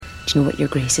Do you know what your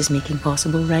grace is making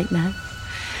possible right now?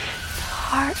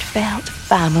 Heartfelt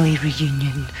family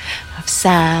reunion of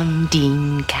Sam,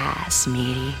 Dean, Cass,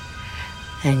 Mary,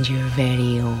 and your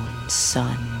very own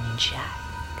son, Jack.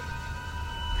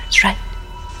 That's right.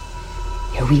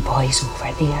 Your wee boy's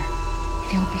over there.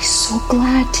 He'll be so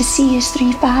glad to see his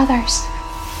three fathers.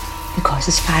 Because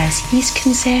as far as he's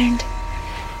concerned,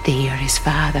 they are his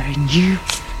father, and you're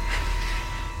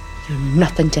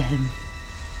nothing to him.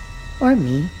 Or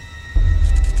me.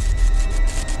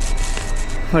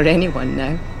 Or anyone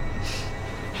now.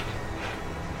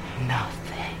 Nothing.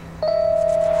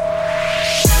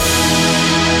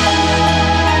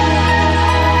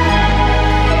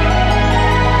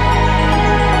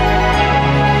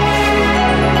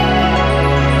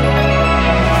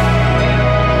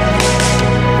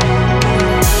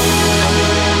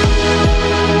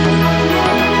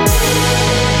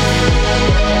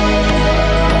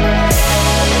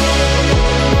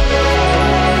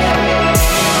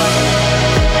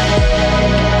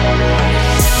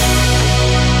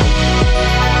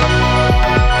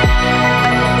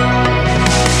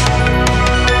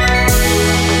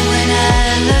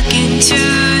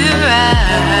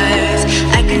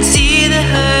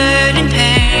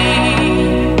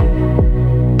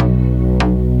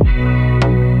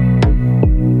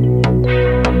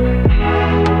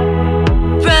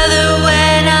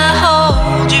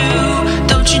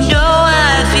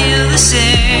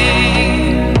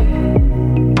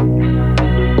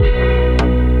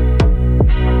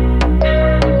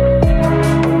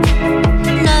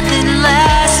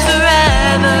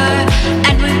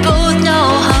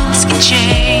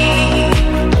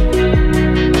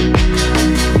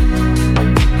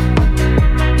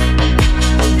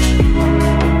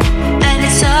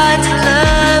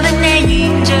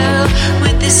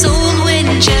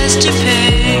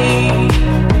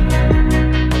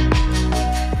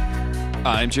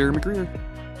 Jeremy Greer.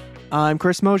 I'm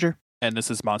Chris Mosier. And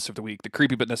this is Monster of the Week, the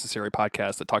creepy but necessary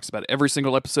podcast that talks about every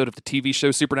single episode of the TV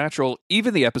show Supernatural,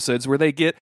 even the episodes where they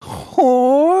get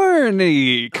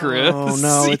horny, Chris. Oh,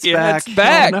 no, it's back. back. It's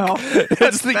back. Oh, no.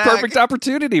 It's the perfect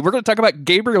opportunity. We're going to talk about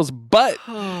Gabriel's butt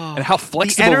and how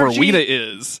flexible Rowena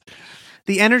is.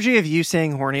 The energy of you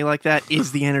saying horny like that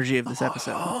is the energy of this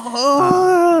episode.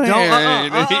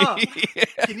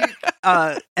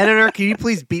 Editor, can you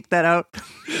please beep that out?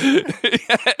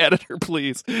 Editor,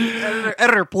 please.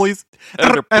 Editor, please.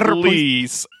 Editor,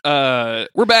 please.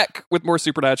 We're back with more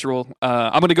Supernatural.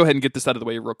 I'm going to go ahead and get this out of the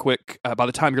way real quick. By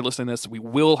the time you're listening to this, we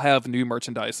will have new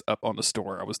merchandise up on the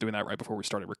store. I was doing that right before we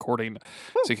started recording.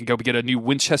 Woo. So you can go get a new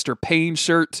Winchester Payne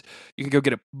shirt. You can go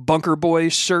get a Bunker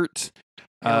Boys shirt.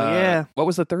 Yeah. What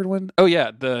was the third one? Oh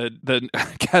yeah, the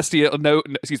Castiel. No,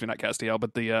 excuse me, not Castiel,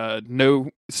 but the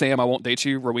no Sam, I won't date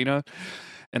you, Rowena,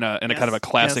 in a kind of a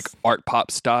classic art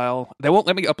pop style. They won't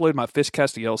let me upload my Fish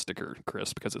Castiel sticker,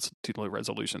 Chris, because it's too low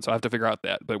resolution. So I have to figure out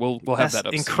that. But we'll have that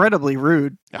up. Incredibly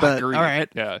rude. But I agree. All right.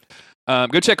 Yeah.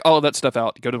 Go check all of that stuff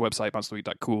out. Go to the website,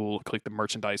 monsterweek.cool, click the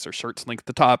merchandise or shirts link at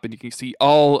the top, and you can see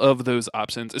all of those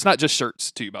options. It's not just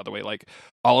shirts, too, by the way. Like,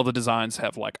 all of the designs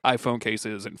have, like, iPhone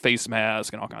cases and face masks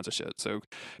and all kinds of shit. So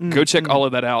go check all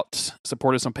of that out.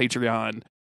 Support us on Patreon.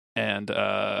 And,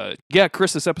 yeah,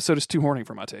 Chris, this episode is too horny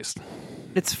for my taste.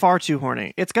 It's far too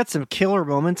horny. It's got some killer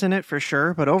moments in it, for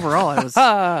sure. But overall, I was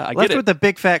left with a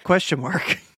big fat question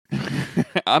mark.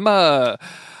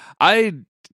 I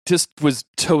just was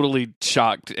totally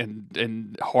shocked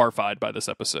and horrified by this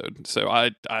episode. So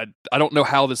I don't know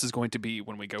how this is going to be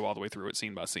when we go all the way through it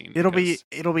scene by scene. It'll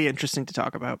be interesting to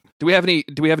talk about. Do we have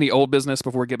any old business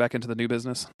before we get back into the new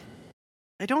business?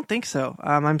 I don't think so.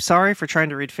 I'm sorry for trying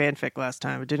to read fanfic last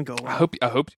time. It didn't go well. I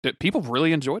hope that people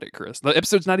really enjoyed it, Chris. The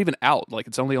episode's not even out. Like,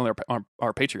 it's only on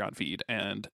our Patreon feed,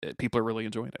 and people are really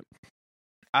enjoying it.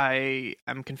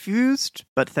 I'm confused,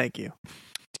 but thank you.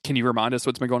 Can you remind us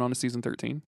what's been going on in season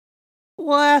 13?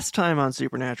 Last time on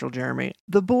Supernatural, Jeremy,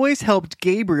 the boys helped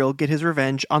Gabriel get his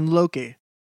revenge on Loki,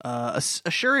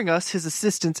 assuring us his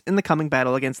assistance in the coming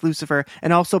battle against Lucifer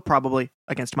and also probably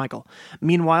against Michael.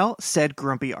 Meanwhile, said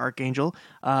grumpy archangel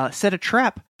set a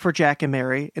trap for Jack and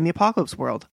Mary in the Apocalypse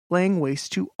world, laying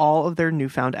waste to all of their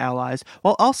newfound allies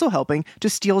while also helping to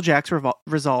steal Jack's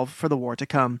resolve for the war to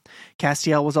come.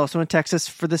 Castiel was also in Texas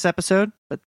for this episode,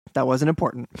 but that wasn't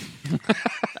important.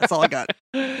 That's all I got.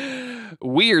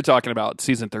 We are talking about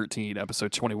season 13,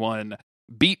 episode 21,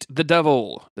 Beat the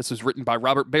Devil. This was written by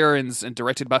Robert Behrens and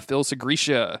directed by Phil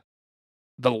Segresha.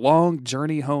 The Long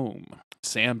Journey Home.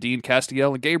 Sam, Dean,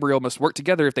 Castiel, and Gabriel must work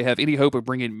together if they have any hope of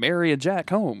bringing Mary and Jack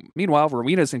home. Meanwhile,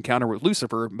 Rowena's encounter with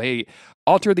Lucifer may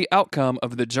alter the outcome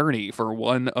of the journey for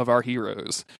one of our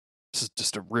heroes. This is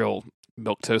just a real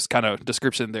milquetoast kind of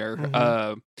description there.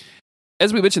 Mhm.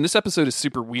 As we mentioned, this episode is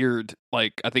super weird.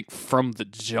 Like, I think from the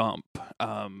jump,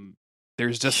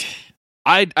 there's just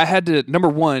I had to, number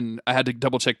one, I had to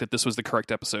double check that this was the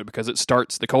correct episode, because it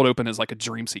starts, the cold open is like a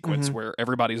dream sequence Mhm. where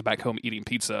everybody's back home eating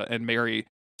pizza, and Mary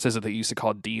says that they used to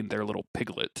call Dean their little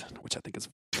piglet, which I think is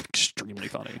extremely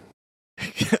funny.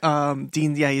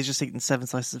 Dean, yeah, he's just eating 7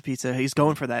 slices of pizza. He's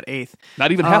going for that 8th.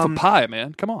 Not even half a Um, pie,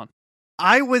 man. Come on.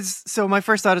 So my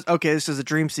first thought is, okay, this is a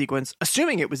dream sequence,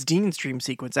 assuming it was Dean's dream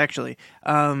sequence, actually.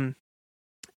 And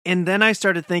then I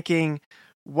started thinking,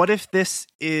 what if this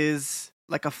is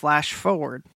like a flash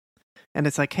forward? And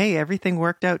it's like, hey, everything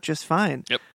worked out just fine.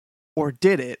 Yep. Or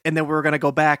did it? And then we're going to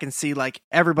go back and see, like,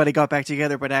 everybody got back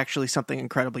together, but actually something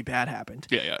incredibly bad happened.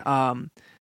 Yeah.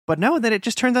 But no, then it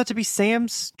just turns out to be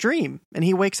Sam's dream, and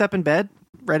he wakes up in bed,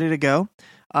 ready to go.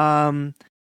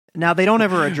 Now they don't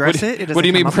ever address it. What do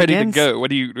you mean ready again. to go? What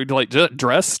do you, like,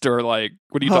 dressed, or like,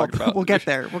 what are you talking about? We'll get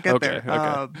there. We'll get Okay, there.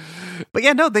 okay. But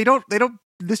yeah, no, they don't.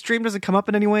 This dream doesn't come up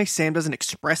in any way. Sam doesn't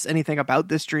express anything about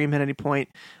this dream at any point.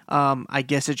 I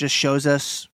guess it just shows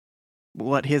us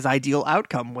what his ideal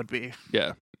outcome would be.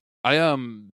 Yeah.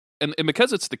 And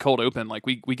because it's the cold open, like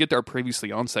we get our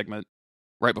previously on segment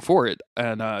right before it,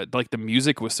 and like the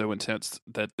music was so intense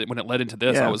that when it led into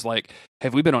this, Yeah. I was like,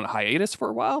 have we been on hiatus for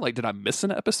a while? Like, did I miss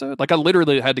an episode? Like, I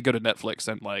literally had to go to Netflix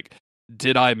and like,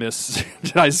 did I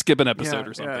skip an episode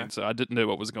or something? Yeah. So I didn't know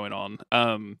what was going on.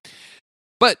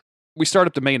 But we start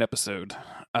up the main episode.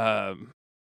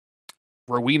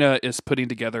 Rowena is putting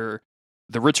together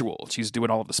the ritual. She's doing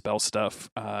all of the spell stuff.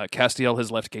 Castiel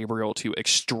has left Gabriel to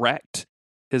extract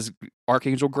his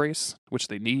Archangel Grace, which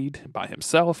they need by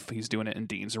himself. He's doing it in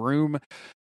Dean's room.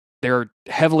 They're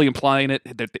heavily implying it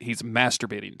that he's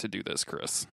masturbating to do this,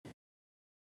 Chris.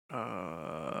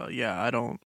 Yeah, I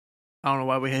don't know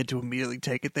why we had to immediately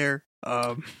take it there.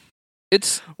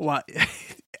 It's Why?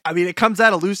 I mean, it comes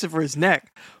out of Lucifer's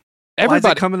neck. Why is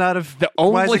everybody. it coming out of?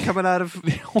 Why is it coming out of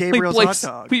the only Gabriel's hot place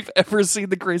dog? we've ever seen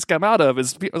the grace come out of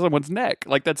is someone's neck.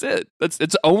 Like, that's it.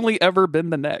 It's only ever been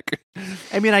the neck.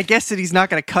 I mean, I guess that he's not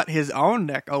going to cut his own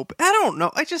neck open. I don't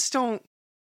know. I just don't.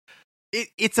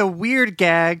 It's a weird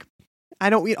gag.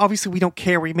 Obviously, we don't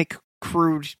care. We make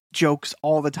crude jokes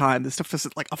all the time. This stuff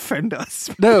doesn't like offend us.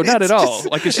 No, not It's at all.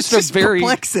 just- Like, it's just a very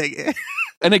perplexing.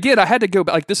 And again, I had to go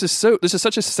back. Like, this is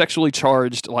such a sexually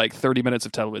charged, like, 30 minutes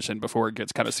of television before it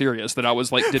gets kind of serious, that I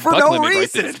was like, did For Buck no Lemon write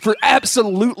reason. this? For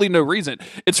absolutely no reason.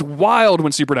 It's wild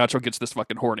when Supernatural gets this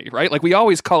fucking horny, right? Like, we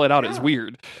always call it out as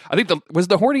weird. I think was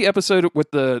the horny episode with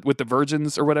the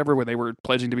virgins or whatever, when they were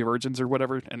pledging to be virgins or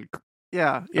whatever, and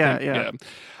Yeah.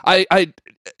 I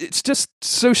it's just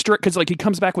so strict, because like he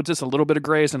comes back with just a little bit of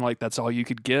grace, and like that's all you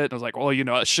could get. And I was like, well,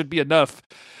 it should be enough.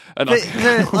 And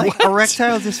The like what?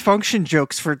 erectile dysfunction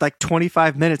jokes for like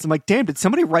 25 minutes. I'm like, damn, did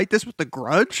somebody write this with a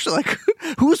grudge? Like,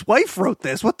 whose wife wrote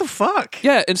this? What the fuck?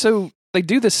 Yeah, and so they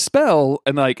do this spell,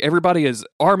 and like everybody is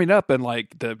arming up, and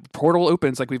like the portal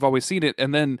opens like we've always seen it,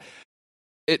 and then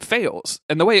it fails.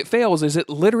 And the way it fails is it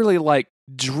literally like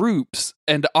droops,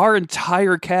 and our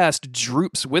entire cast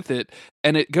droops with it,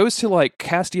 and it goes to like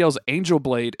Castiel's angel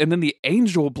blade, and then the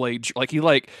angel blade, like he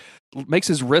like makes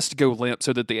his wrist go limp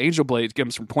so that the angel blade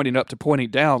comes from pointing up to pointing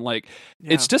down. Like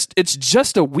it's just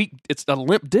a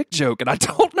limp dick joke, and I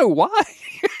don't know why.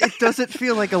 It doesn't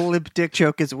feel like a limp dick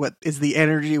joke is what is the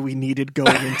energy we needed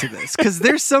going into this, because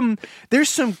there's some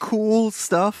cool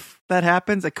stuff that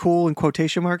happens, like cool in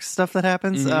quotation marks stuff that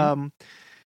happens. Mhm.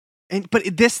 But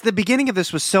the beginning of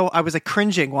this was so, I was like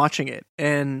cringing watching it,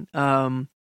 and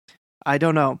I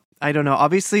don't know.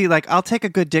 Obviously, like, I'll take a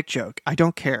good dick joke. I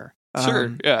don't care.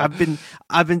 Sure, yeah.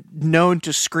 I've been known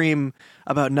to scream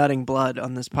about nutting blood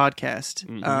on this podcast.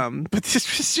 Mhm. But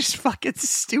this was just fucking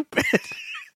stupid.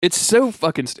 It's so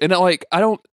fucking and like I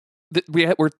don't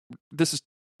this is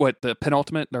what the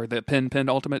penultimate or the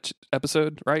penultimate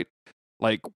episode, right?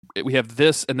 Like we have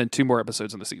this and then 2 more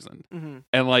episodes in the season. Mm-hmm.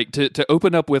 And like to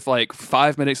open up with like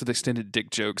 5 minutes of extended dick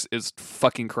jokes is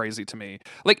fucking crazy to me.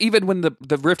 Like even when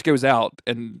the rift goes out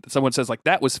and someone says like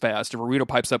that was fast, and Rowena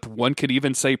pipes up, one could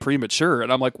even say premature,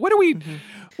 and I'm like, what are we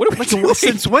doing?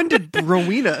 Since when did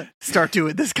Rowena start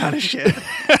doing this kind of shit?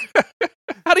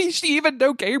 How does she even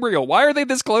know Gabriel? Why are they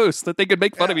this close that they could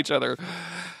make fun of each other?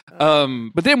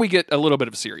 But then we get a little bit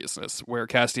of seriousness where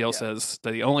Castiel says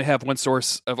that they only have one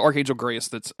source of Archangel Grace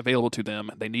that's available to them.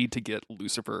 They need to get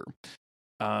Lucifer.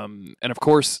 And of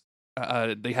course,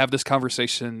 they have this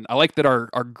conversation. I like that our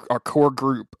core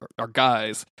group, our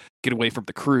guys, get away from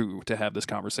the crew to have this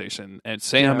conversation. And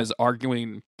Sam is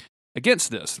arguing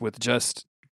against this with just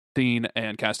Dean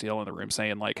and Castiel in the room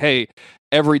saying like, "Hey,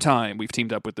 every time we've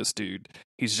teamed up with this dude,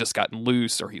 he's just gotten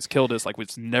loose or he's killed us. Like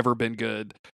it's never been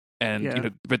good."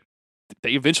 And but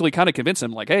they eventually kind of convince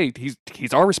him like, "Hey,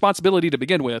 he's our responsibility to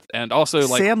begin with." And also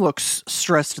like Sam looks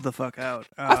stressed the fuck out.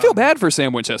 I feel bad for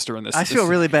Sam Winchester in this. I feel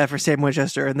really bad for Sam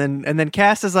Winchester, and then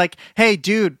Cass is like, "Hey,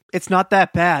 dude, it's not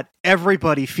that bad.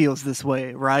 Everybody feels this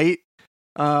way, right?"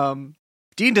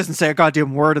 Dean doesn't say a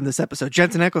goddamn word in this episode.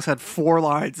 Jensen Ackles had 4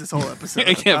 lines this whole episode.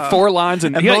 He had 4 lines,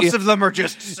 and most of them are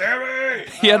just Sammy.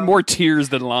 He had more tears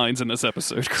than lines in this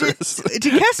episode, Chris.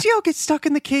 Did Castiel get stuck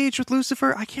in the cage with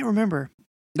Lucifer? I can't remember.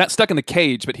 Not stuck in the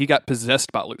cage, but he got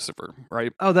possessed by Lucifer,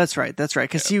 right? Oh, that's right.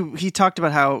 Because he talked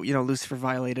about how Lucifer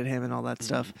violated him and all that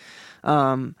stuff.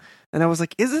 And I was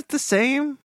like, is it the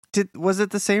same? Was it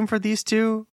the same for these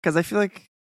two? Because I feel like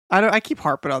I keep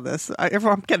harping on this.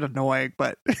 I'm getting annoying,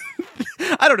 but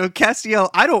I don't know. Castiel,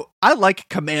 I like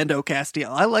Commando Castiel.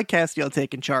 I like Castiel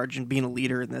taking charge and being a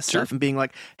leader in this stuff and being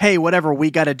like, hey, whatever, we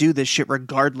got to do this shit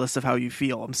regardless of how you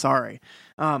feel. I'm sorry.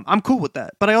 I'm cool with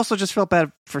that. But I also just felt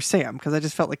bad for Sam because I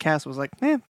just felt like Cass was like,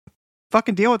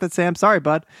 fucking deal with it, Sam. Sorry,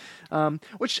 bud.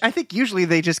 Which I think usually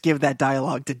they just give that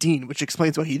dialogue to Dean, which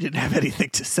explains why he didn't have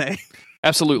anything to say.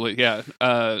 Absolutely, yeah.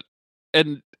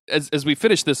 And as we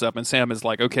finish this up and Sam is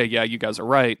like, okay, yeah, you guys are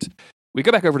right, we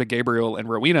go back over to Gabriel and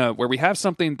Rowena, where we have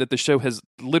something that the show has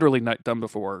literally not done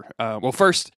before. Well,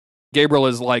 first, Gabriel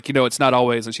is like, it's not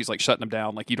always, and she's like shutting him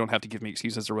down, like, you don't have to give me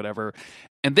excuses or whatever.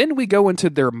 And then we go into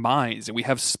their minds, and we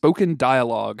have spoken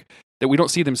dialogue that we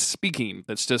don't see them speaking,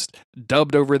 that's just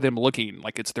dubbed over them looking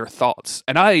like it's their thoughts.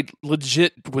 And I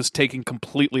legit was taken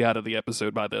completely out of the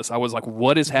episode by this. I was like,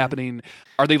 what is happening?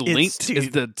 Are they linked? Is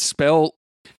the spell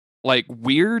like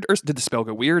weird, or did the spell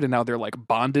go weird and now they're like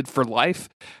bonded for life?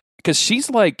 Because she's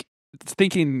like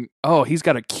thinking, oh, he's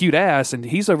got a cute ass, and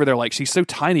he's over there like, she's so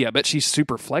tiny, I bet she's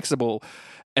super flexible.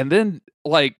 And then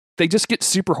like they just get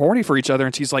super horny for each other,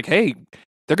 and she's like, hey,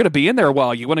 they're gonna be in there a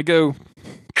while, you want to go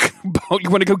get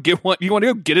one, you want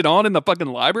to go get it on in the fucking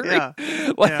library?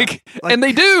 Like, and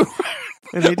they do.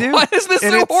 And they do. Why is this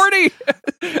so horny?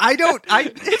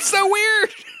 It's so weird.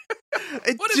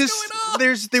 What is going on?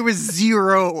 There was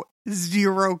zero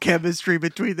chemistry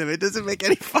between them. It doesn't make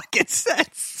any fucking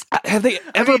sense. Have they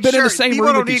ever been in the same room with each other?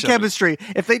 People don't need chemistry.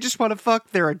 If they just want to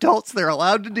fuck, they're adults. They're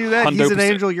allowed to do that. 100%. He's an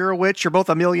angel. You're a witch. You're both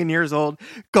a million years old.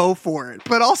 Go for it.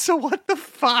 But also, what the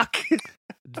fuck?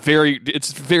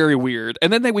 It's very weird.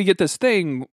 And then we get this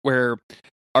thing where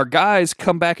our guys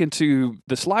come back into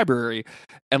this library,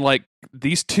 and like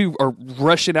these two are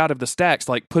rushing out of the stacks,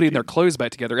 like putting their clothes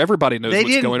back together. Everybody knows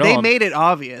what's going on. They made it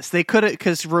obvious. They could have,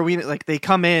 because Rowena, like, they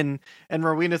come in and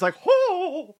Rowena's like,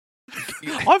 oh,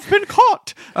 I've been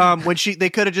caught. When they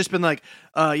could have just been like,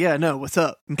 yeah, no, what's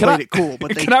up? And played it cool,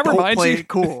 but they don't play it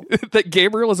cool. That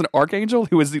Gabriel is an archangel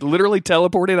who was literally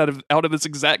teleported out of this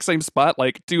exact same spot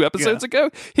like 2 episodes ago.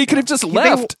 He could have just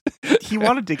left. He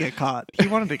wanted to get caught. It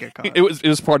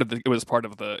was part of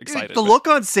the excitement. The look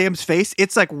on Sam's face,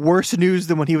 it's like worse news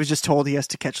than when he was just told he has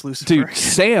to catch Lucifer. Dude,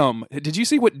 Sam, did you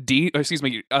see what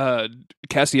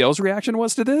Castiel's reaction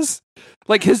was to this?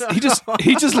 Like he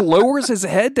just lowers his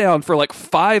head down for like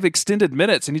 5 extended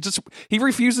minutes, and he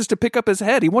refuses to pick up his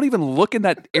head. He won't even look in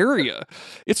that area.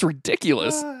 It's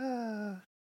ridiculous.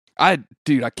 I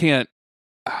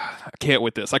can't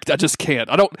with this. I just can't.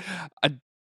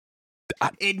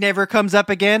 It never comes up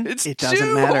again. It doesn't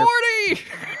too matter. Horny.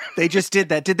 They just did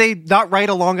that. Did they not write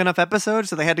a long enough episode,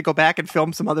 so they had to go back and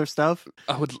film some other stuff?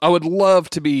 I would love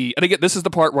to be, and again, this is the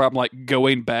part where I'm like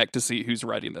going back to see who's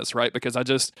writing this, right? Because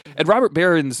and Robert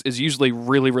Behrens is usually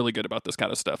really, really good about this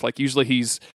kind of stuff. Like usually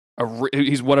he's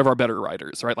one of our better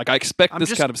writers, right? Like I expect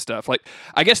this kind of stuff. Like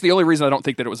I guess the only reason I don't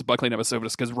think that it was a Buckling episode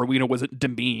is because Rowena wasn't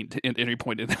demeaned at any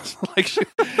point in this. Like,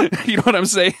 you know what I'm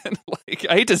saying? Like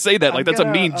I hate to say that, like that's a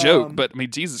mean joke, but I mean,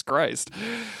 Jesus Christ.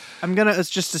 I'm gonna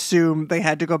just assume they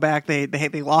had to go back. They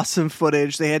lost some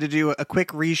footage. They had to do a quick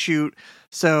reshoot.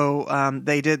 So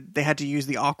they had to use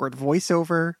the awkward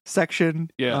voiceover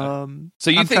section. Yeah.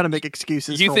 So I'm trying to make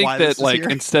excuses. You for think why that this is like here.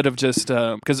 instead of just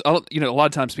because a lot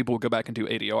of times people will go back and do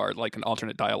ADR, like an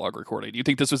alternate dialogue recording. Do you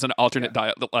think this was an alternate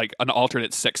like an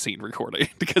alternate sex scene recording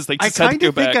because they just had to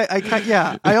go back?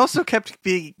 I also kept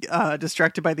being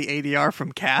distracted by the ADR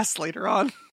from Cass later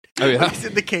on. Oh yeah, when he's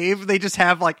in the cave. They just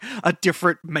have like a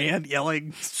different man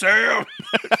yelling, "Sam,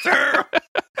 Sam."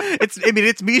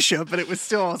 It's Misha, but it was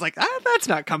still. I was like, that's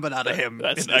not coming out of him.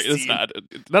 That's not.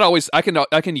 That always. I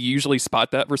can usually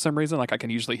spot that for some reason. Like I can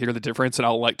usually hear the difference, and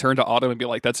I'll like turn to Autumn and be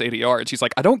like, "That's ADR," and she's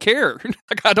like, "I don't care.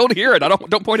 Like I don't hear it.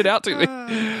 Don't point it out to me."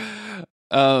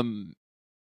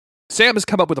 Sam has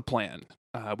come up with a plan.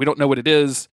 We don't know what it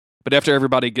is. But after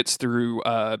everybody gets through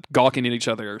gawking at each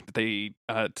other, they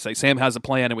say Sam has a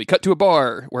plan, and we cut to a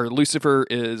bar where Lucifer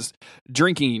is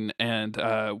drinking, and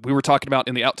we were talking about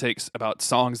in the outtakes about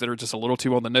songs that are just a little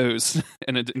too on the nose.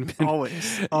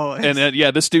 Always. And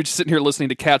this dude's sitting here listening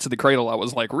to Cats in the Cradle. I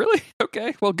was like, really?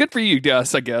 Okay, well, good for you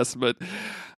guys, I guess. But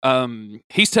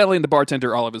he's telling the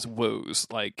bartender all of his woes.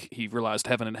 Like, he realized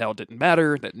heaven and hell didn't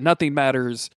matter, that nothing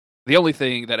matters. The only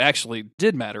thing that actually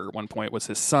did matter at one point was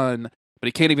his son, but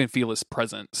he can't even feel his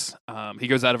presence. He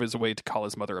goes out of his way to call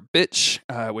his mother a bitch,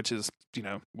 which is,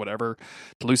 whatever.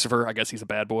 To Lucifer, I guess he's a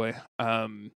bad boy.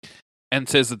 And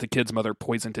says that the kid's mother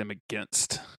poisoned him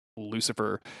against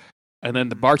Lucifer. And then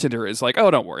the bartender is like, oh,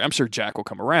 don't worry, I'm sure Jack will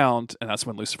come around. And that's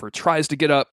when Lucifer tries to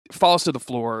get up, falls to the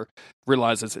floor,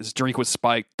 realizes his drink was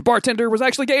spiked. The bartender was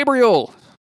actually Gabriel.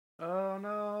 Oh,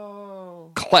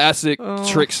 no. Classic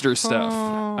trickster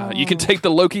stuff. You can take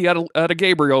the Loki out of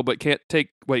Gabriel, but can't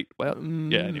take...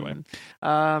 anyway.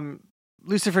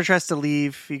 Lucifer tries to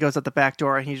leave. He goes out the back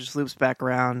door, and he just loops back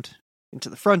around into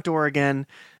the front door again.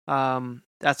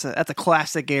 That's a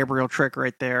classic Gabriel trick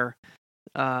right there.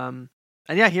 And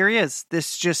yeah, here he is.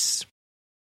 This just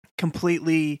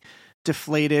completely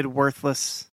deflated,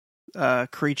 worthless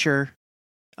creature.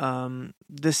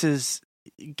 This is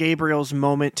Gabriel's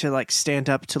moment to stand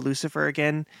up to Lucifer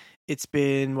again. It's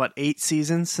been 8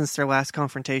 seasons since their last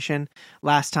confrontation.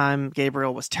 Last time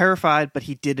Gabriel was terrified, but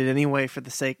he did it anyway for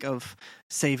the sake of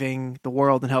saving the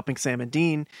world and helping Sam and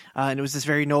Dean. And it was this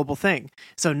very noble thing.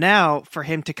 So now for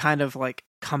him to kind of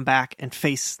come back and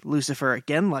face Lucifer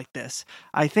again like this,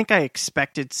 I think I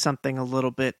expected something a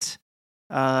little bit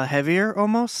heavier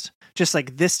almost. Just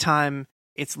this time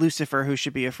it's Lucifer who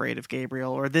should be afraid of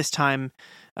Gabriel, or this time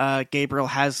Gabriel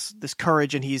has this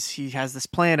courage and he has this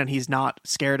plan and he's not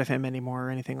scared of him anymore or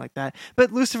anything like that.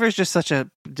 But Lucifer is just such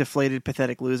a deflated,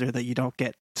 pathetic loser that you don't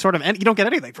get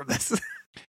anything from this.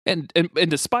 and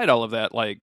despite all of that,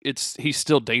 he's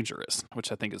still dangerous,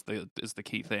 which I think is the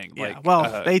key thing.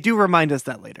 Yeah, they do remind us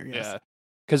that later. Yes. Yeah,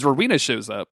 because Rowena shows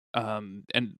up.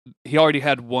 And he already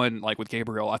had one with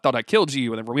Gabriel. I thought I killed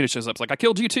you, and then Rowena shows up. It's I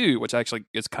killed you too, which actually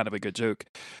is kind of a good joke.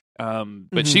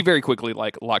 But she very quickly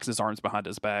locks his arms behind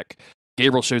his back.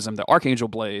 Gabriel shows him the Archangel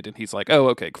Blade, and he's like, "Oh,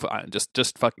 okay, fine,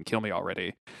 just fucking kill me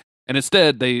already." And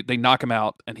instead, they knock him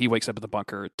out, and he wakes up in the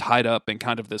bunker, tied up in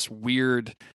kind of this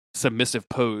weird submissive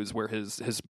pose where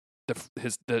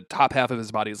the top half of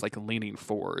his body is leaning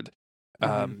forward.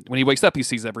 When he wakes up, he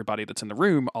sees everybody that's in the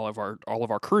room, all of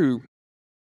our crew.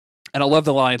 And I love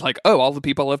the line, all the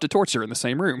people I love to torture in the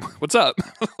same room. What's up?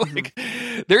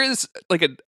 There is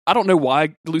I don't know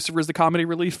why Lucifer is the comedy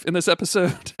relief in this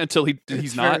episode until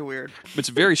he's not. Very weird. It's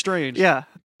very strange. Yeah.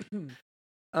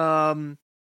 And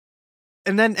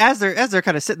then as they're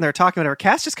kind of sitting there talking about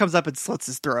Cass just comes up and slits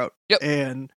his throat. Yep.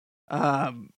 And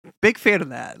big fan of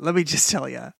that. Let me just tell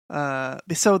you.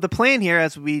 So the plan here,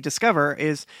 as we discover,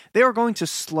 is they are going to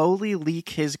slowly leak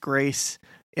his grace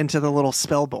into the little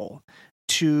spell bowl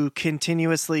to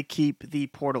continuously keep the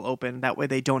portal open. That way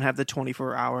they don't have the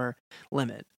 24-hour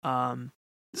limit.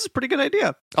 This is a pretty good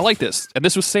idea. I like this. And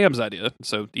this was Sam's idea,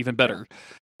 so even better.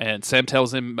 And Sam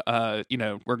tells him, we're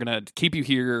going to keep you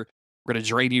here. We're going to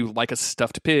drain you like a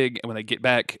stuffed pig. And when they get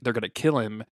back, they're going to kill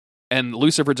him. And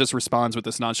Lucifer just responds with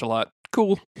this nonchalant,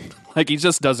 cool. He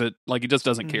just doesn't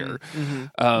care.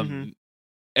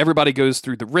 Everybody goes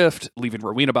through the rift, leaving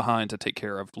Rowena behind to take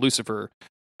care of Lucifer.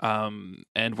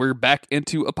 And we're back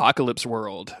into Apocalypse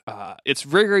World. It's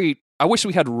I wish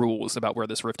we had rules about where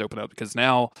this rift opened up, because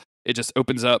now it just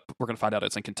opens up. We're going to find out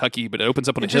it's in Kentucky, but it opens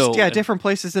up on a hill. Yeah, different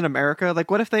places in America.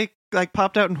 What if they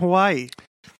popped out in Hawaii?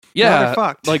 Yeah,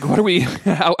 fucked. What are we?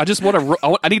 I just want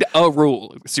I need a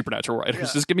rule. Supernatural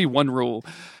writers, just give me one rule.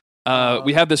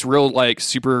 We have this real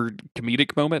super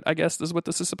comedic moment. I guess is what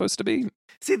this is supposed to be.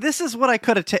 See, this is what I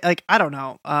could have I don't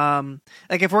know.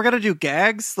 If we're gonna do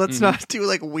gags, let's not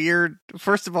do weird.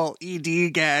 First of all, ED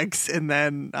gags, and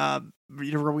then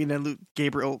Rowena and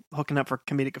Gabriel hooking up for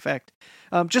comedic effect.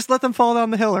 Just let them fall down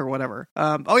the hill or whatever.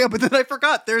 But then I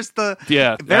forgot. There's the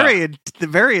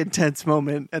very intense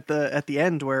moment at the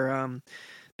end where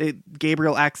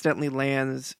Gabriel accidentally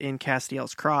lands in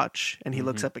Castiel's crotch, and he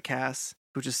looks up at Cass,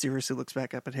 who just seriously looks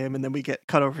back up at him, and then we get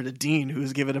cut over to Dean,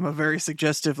 who's giving him a very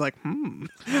suggestive, look.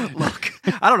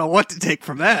 I don't know what to take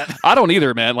from that. I don't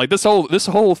either, man. This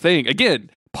whole thing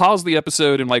again. Pause the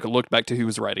episode and look back to who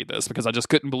was writing this, because I just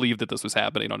couldn't believe that this was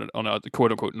happening on a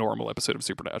quote unquote normal episode of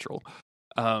Supernatural.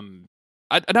 I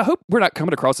hope we're not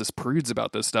coming across as prudes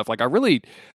about this stuff.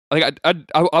 like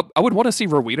I would want to see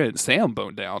Rowena and Sam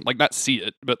bone down, like not see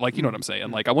it, but like you know what I'm saying.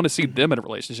 Like I want to see them in a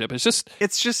relationship. It's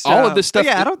just all of this stuff.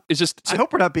 Yeah, I don't. It's just. I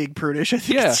hope we're not being prudish. I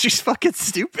think it's just fucking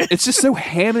stupid. It's just so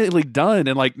hammily done,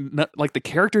 and like like the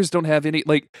characters don't have any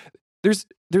like.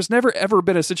 There's never ever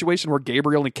been a situation where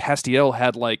Gabriel and Castiel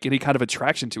had like any kind of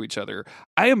attraction to each other.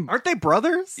 Aren't they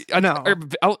brothers? No,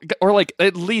 or like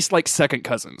at least like second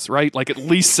cousins, right? Like at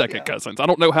least second cousins. I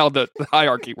don't know how the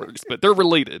hierarchy works, but they're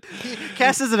related.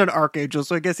 Cass isn't an archangel,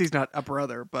 so I guess he's not a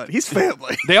brother, but he's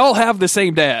family. They all have the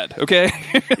same dad. Okay,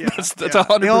 that's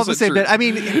 100%. They all have the same true. dad. I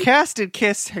mean, Cass did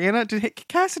kiss Hannah. Did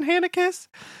Cass and Hannah kiss?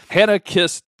 Hannah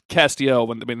kissed Castiel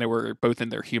when they were both in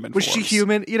their human Was forms. she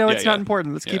human? It's not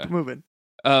important. Let's keep it moving.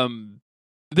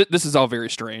 This is all very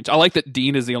strange. I like that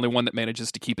Dean is the only one that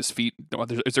manages to keep his feet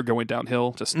as they're going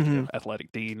downhill. Just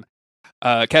athletic Dean.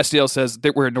 Castiel says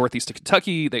that we're in northeast of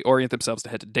Kentucky. They orient themselves to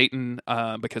head to Dayton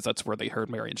because that's where they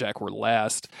heard Mary and Jack were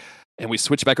last. And we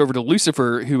switch back over to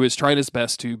Lucifer, who is trying his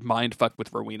best to mind fuck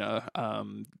with Rowena,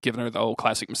 giving her the old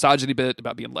classic misogyny bit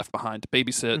about being left behind to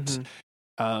babysit.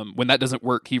 When that doesn't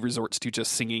work, he resorts to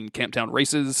just singing Camptown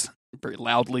Races very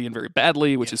loudly and very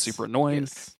badly, which is super annoying.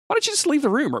 Why don't you just leave the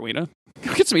room, Rowena?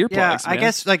 Get some earplugs. Yeah, man.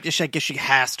 I guess she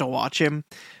has to watch him.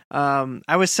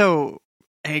 I was so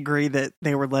angry that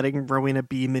they were letting Rowena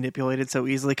be manipulated so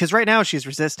easily, because right now she's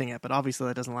resisting it, but obviously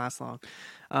that doesn't last long.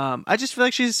 I just feel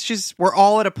like we're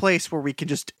all at a place where we can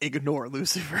just ignore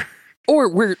Lucifer. Or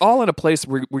we're all in a place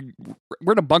where we're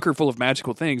in a bunker full of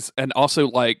magical things, and also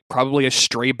like probably a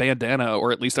stray bandana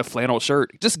or at least a flannel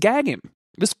shirt. Just gag him.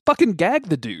 Just fucking gag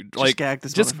the dude. Like, gag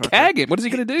this just motherfucker. gag him. What is he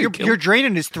gonna do? You're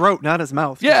draining his throat, not his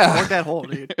mouth. Yeah, plug that hole,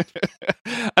 dude.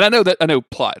 And I know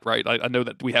plot, right? I know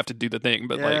that we have to do the thing,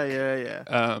 but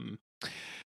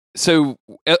So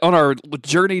on our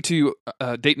journey to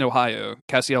Dayton, Ohio,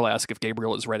 Castiel asks if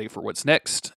Gabriel is ready for what's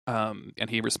next, and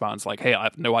he responds like, "Hey, I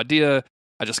have no idea.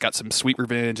 I just got some sweet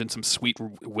revenge and some sweet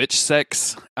witch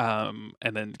sex." And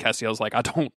then Castiel's like, I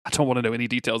don't want to know any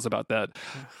details about that.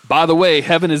 By the way,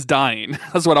 heaven is dying.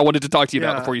 That's what I wanted to talk to you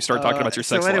about before you start talking about your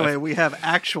sex life. So anyway, we have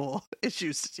actual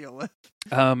issues to deal with.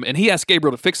 And he asks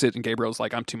Gabriel to fix it, and Gabriel's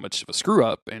like, I'm too much of a screw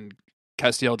up. And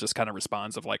Castiel just kind of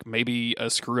responds of like, maybe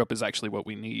a screw up is actually what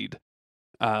we need.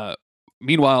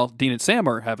 Meanwhile, Dean and Sam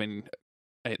are having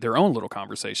their own little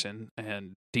conversation,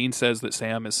 and Dean says that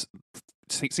Sam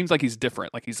seems like he's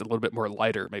different, like he's a little bit more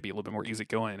lighter, maybe a little bit more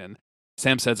easygoing. And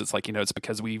Sam says it's like, it's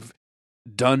because we've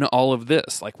done all of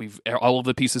this, like all of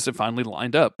the pieces have finally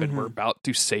lined up, and we're about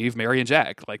to save Mary and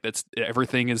Jack. Like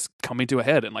everything is coming to a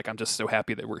head, and like I'm just so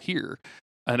happy that we're here.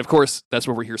 And of course, that's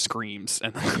where we hear screams,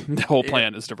 and the whole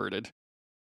plan is diverted.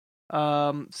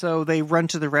 So they run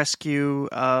to the rescue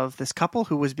of this couple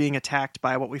who was being attacked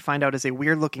by what we find out is a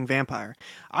weird-looking vampire.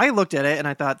 I looked at it and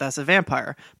I thought that's a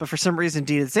vampire, but for some reason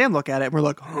Dean and Sam look at it and we're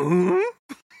like, huh?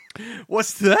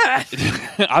 What's that?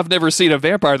 I've never seen a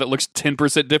vampire that looks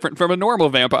 10% different from a normal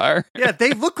vampire. Yeah,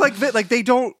 they look like they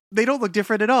don't look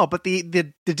different at all. But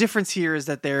the difference here is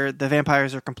that the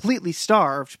vampires are completely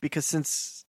starved, because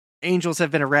since angels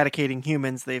have been eradicating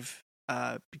humans, they've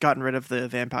gotten rid of the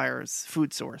vampire's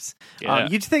food source. Yeah.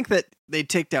 You'd think that they'd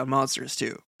take down monsters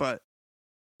too, but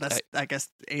I guess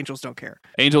angels don't care.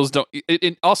 Angels don't.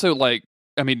 It also, like,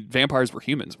 I mean, vampires were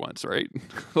humans once, right?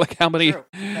 Like, how many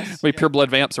pureblood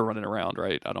vamps are running around,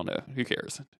 right? I don't know. Who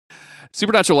cares?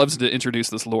 Supernatural loves to introduce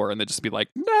this lore and then just be like,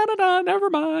 no, never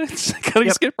mind.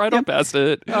 Gotta skip right on past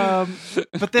it.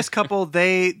 But this couple,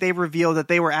 they reveal that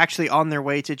they were actually on their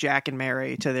way to Jack and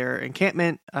Mary, to their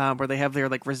encampment, where they have their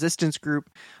like resistance group.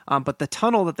 But the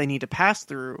tunnel that they need to pass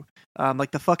through,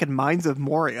 like the fucking mines of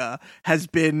Moria, has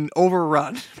been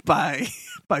overrun by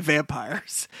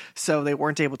vampires, so they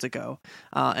weren't able to go.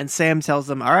 And Sam tells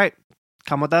them, "All right,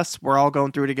 come with us. We're all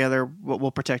going through together.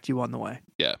 We'll protect you on the way."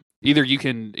 Yeah. Either you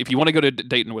can, if you want to go to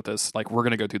Dayton with us, like we're going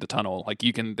to go through the tunnel. Like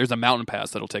you can, there's a mountain pass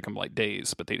that'll take him like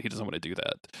days, but he doesn't want to do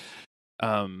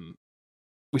that.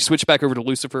 We switch back over to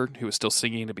Lucifer, who is still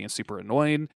singing and being super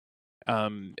annoying.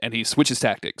 And he switches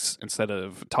tactics. Instead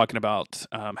of talking about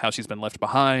how she's been left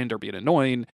behind or being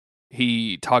annoying,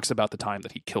 he talks about the time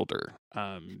that he killed her.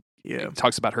 He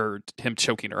talks about him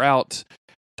choking her out.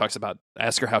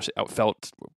 Ask her how she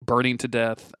felt burning to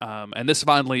death. And this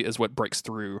finally is what breaks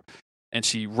through. And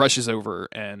she rushes over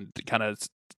and kind of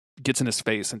gets in his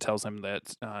face and tells him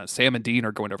that Sam and Dean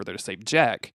are going over there to save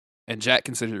Jack. And Jack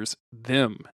considers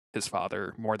them his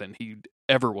father more than he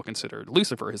ever will consider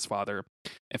Lucifer his father.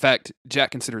 In fact,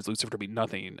 Jack considers Lucifer to be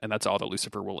nothing, and that's all that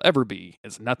Lucifer will ever be,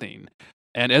 is nothing.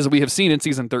 And as we have seen in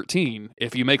season 13,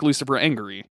 if you make Lucifer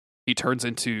angry, he turns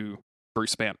into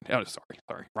Bruce Banner. Oh,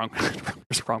 sorry, wrong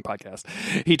podcast.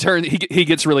 He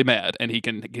gets really mad, and he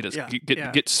can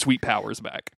get sweet powers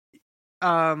back.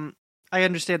 I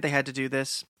understand they had to do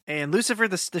this, and Lucifer,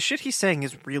 the shit he's saying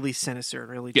is really sinister,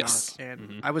 really dark,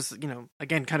 and I was,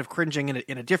 again, kind of cringing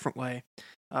in a different way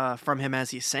from him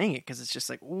as he's saying it, because it's just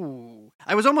like, ooh,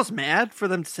 I was almost mad for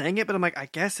them saying it, but I'm like, I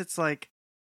guess it's like.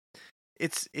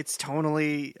 It's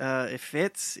tonally, it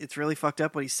fits. It's really fucked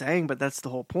up what he's saying, but that's the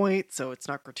whole point. So it's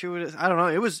not gratuitous. I don't know.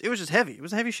 It was just heavy. It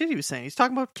was a heavy shit he was saying. He's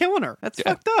talking about killing her. That's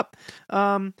fucked up.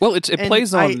 Well, it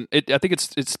plays on. I think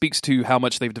it speaks to how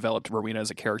much they've developed Rowena as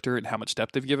a character and how much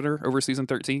depth they've given her over season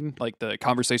 13. Like the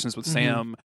conversations with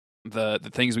Sam, the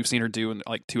things we've seen her do in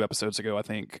like 2 episodes ago. I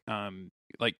think,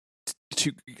 like.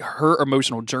 To her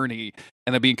emotional journey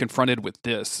and then being confronted with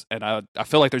this, and I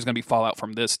feel like there's going to be fallout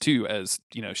from this too, as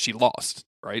she lost,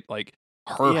 right? Like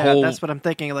her whole. That's what I'm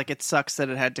thinking. Like it sucks that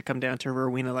it had to come down to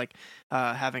Rowena like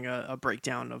having a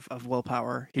breakdown of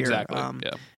willpower here. Exactly.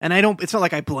 And it's not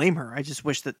like I blame her. I just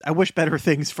wish better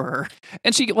things for her.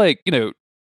 And she when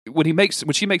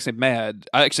she makes him mad,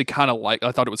 I actually kind of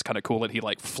I thought it was kind of cool that he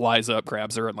like flies up,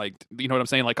 grabs her, and like, you know what I'm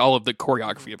saying? Like all of the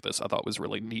choreography of this I thought was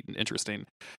really neat and interesting.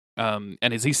 And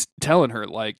as he's telling her,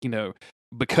 like,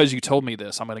 because you told me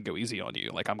this, I'm gonna go easy on you.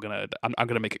 Like I'm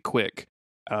gonna make it quick.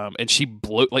 And she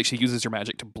uses her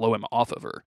magic to blow him off of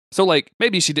her. So like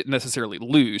maybe she didn't necessarily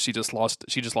lose. She just lost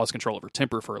control of her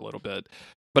temper for a little bit.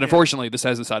 But unfortunately, this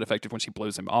has a side effect of when she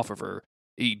blows him off of her,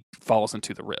 he falls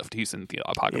into the rift. He's in the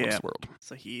apocalypse world.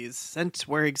 So he's sent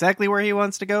exactly where he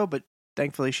wants to go, but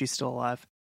thankfully she's still alive.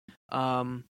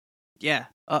 Yeah.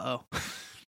 Uh-oh.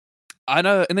 I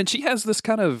know. And then she has this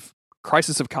kind of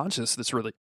crisis of conscience that's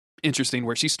really interesting,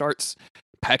 where she starts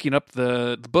packing up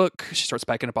the book. She starts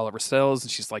packing up all of her cells,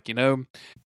 and she's like, and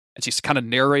she's kind of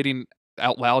narrating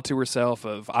out loud to herself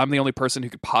of, I'm the only person who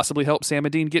could possibly help Sam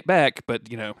and Dean get back, but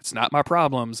it's not my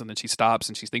problems. And then she stops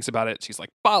and she thinks about it. She's like,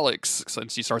 bollocks. And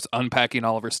she starts unpacking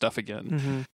all of her stuff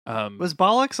again. Was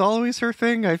bollocks always her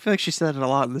thing? I feel like she said it a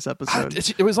lot in this episode.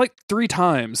 It was like 3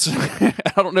 times.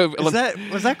 I don't know. Was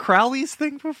that Crowley's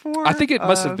thing before? I think it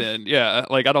must have been. Yeah.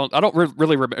 Like I don't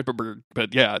really remember,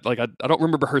 but yeah, like I don't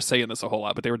remember her saying this a whole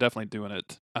lot, but they were definitely doing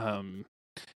it. And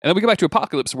then we go back to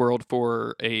Apocalypse World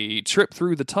for a trip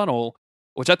through the tunnel,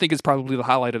 which I think is probably the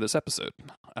highlight of this episode.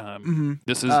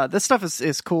 This stuff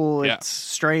is cool. It's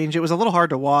strange. It was a little hard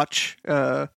to watch.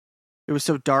 It was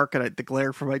so dark, and the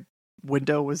glare from my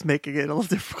window was making it a little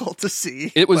difficult to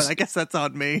see. But I guess that's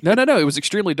on me. No. It was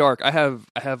extremely dark. I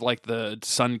have like the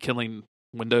sun killing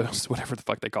windows, whatever the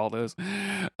fuck they call those,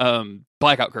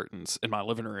 blackout curtains in my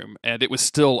living room, and it was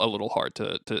still a little hard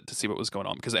to see what was going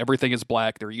on because everything is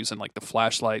black. They're using like the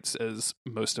flashlights as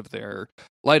most of their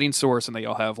lighting source, and they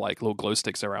all have like little glow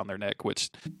sticks around their neck, which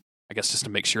I guess just to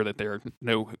make sure that they're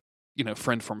no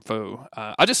friend from foe.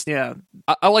 I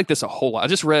like this a whole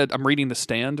lot. I'm reading The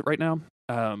Stand right now,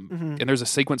 and there's a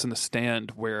sequence in The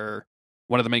Stand where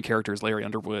one of the main characters, Larry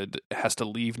Underwood, has to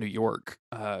leave New York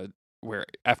where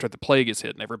after the plague is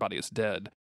hit and everybody is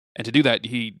dead. And to do that,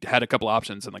 he had a couple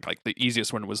options, and like the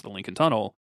easiest one was the Lincoln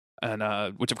Tunnel, and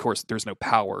which of course there's no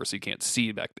power, so you can't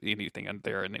see back anything under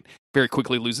there. And it very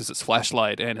quickly loses his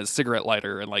flashlight and his cigarette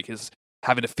lighter, and like his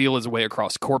having to feel his way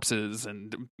across corpses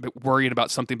and worrying about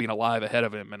something being alive ahead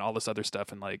of him and all this other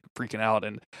stuff, and like freaking out.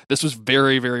 And this was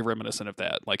very, very reminiscent of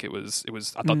that. Like it was.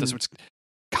 I thought this was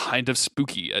kind of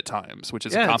spooky at times, which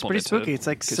is a compliment. It's pretty spooky. It's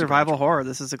like survival horror.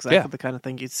 This is exactly the kind of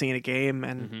thing you'd see in a game.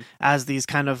 And as these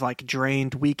kind of like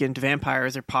drained, weakened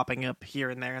vampires are popping up here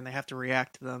and there, and they have to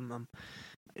react to them.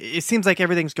 It seems like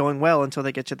everything's going well until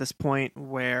they get to this point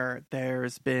where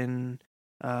there's been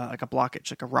like a blockage,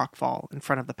 like a rock fall in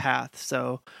front of the path.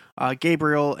 So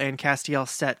Gabriel and Castiel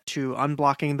set to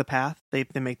unblocking the path. They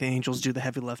make the angels do the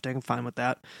heavy lifting. I'm fine with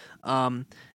that.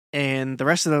 And the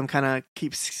rest of them kind of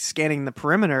keep scanning the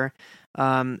perimeter,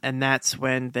 and that's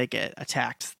when they get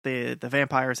attacked. The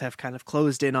vampires have kind of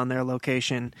closed in on their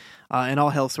location, and all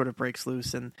hell sort of breaks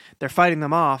loose, and they're fighting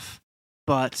them off.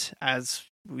 But as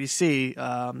we see,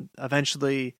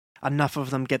 eventually enough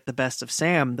of them get the best of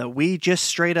Sam that we just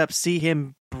straight up see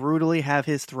him brutally have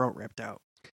his throat ripped out.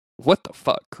 What the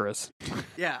fuck, Chris?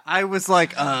 Yeah, I was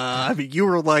like, you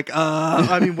were like,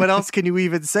 what else can you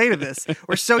even say to this?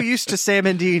 We're so used to Sam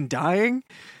and Dean dying.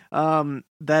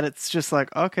 that it's just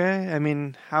like, okay, I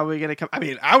mean, how are we gonna come? I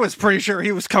mean, I was pretty sure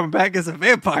he was coming back as a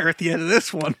vampire at the end of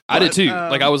this one. I did too.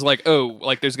 Like I was like, oh,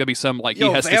 like there's gonna be some like yo,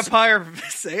 he has vampire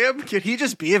Sam. Can he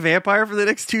just be a vampire for the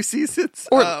next 2 seasons?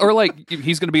 Or like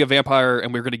he's gonna be a vampire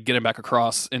and we're gonna get him back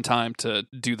across in time to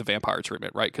do the vampire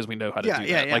treatment, right? Because we know how to do that.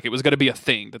 Yeah. Like it was gonna be a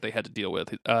thing that they had to deal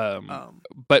with.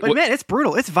 But man, it's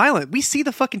brutal. It's violent. We see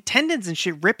the fucking tendons and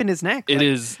shit ripping his neck. It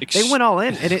is. They went all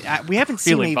in, and we haven't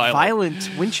seen really a violent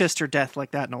Winchester death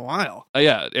like that in a while.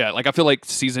 Yeah. Like I feel like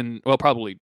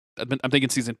probably I'm thinking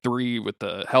season 3 with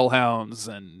the Hellhounds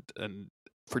and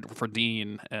for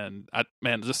Dean and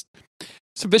just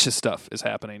some vicious stuff is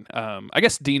happening. I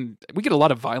guess Dean, we get a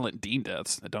lot of violent Dean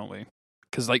deaths, don't we?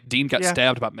 Because like Dean got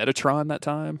stabbed by Metatron that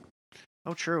time.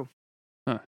 Oh, true.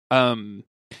 Huh.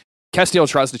 Castiel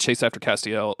tries to chase after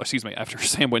after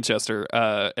Sam Winchester,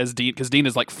 as Dean, because Dean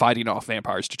is like fighting off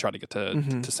vampires to try to get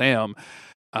to Sam,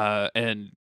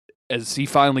 and as he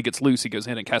finally gets loose, he goes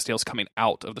in, and Castiel's coming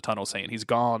out of the tunnel saying he's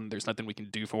gone. There's nothing we can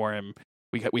do for him.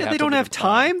 We have they don't have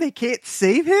time. They can't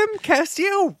save him.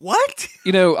 Castiel, what?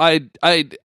 You know, I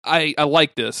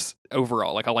like this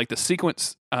overall. Like I like the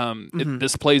sequence.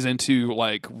 This plays into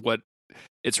like what.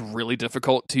 It's really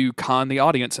difficult to con the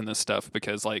audience in this stuff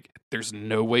because, like, there's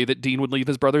no way that Dean would leave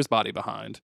his brother's body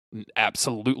behind.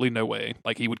 Absolutely no way.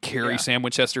 Like, he would carry Sam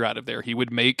Winchester out of there. He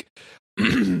would make...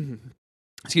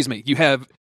 Excuse me. You have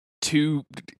 2,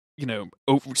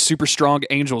 super strong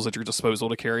angels at your disposal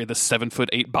to carry the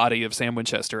 7'8" body of Sam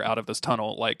Winchester out of this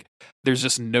tunnel. Like, there's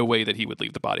just no way that he would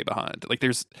leave the body behind. Like,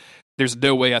 there's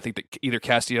no way I think that either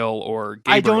Castiel or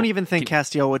Gabriel... I don't even think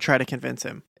Castiel would try to convince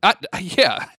him.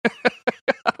 Yeah.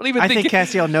 I think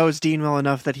Castiel knows Dean well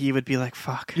enough that he would be like,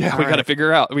 "Fuck, yeah, we got to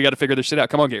figure this shit out.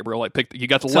 Come on, Gabriel, like you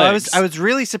got the legs." I was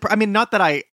really surprised. I mean, not that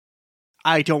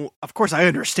I don't. Of course, I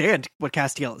understand what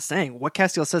Castiel is saying. What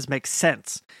Castiel says makes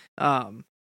sense.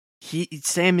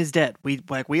 Sam is dead.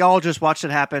 We all just watched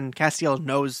it happen. Castiel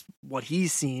knows what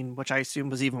he's seen, which I assume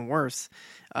was even worse.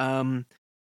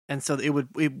 And so it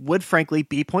would frankly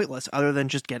be pointless other than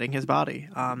just getting his body.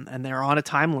 And they're on a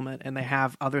time limit and they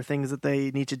have other things that they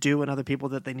need to do and other people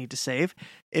that they need to save.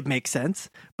 It makes sense,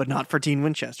 but not for Dean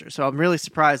Winchester. So I'm really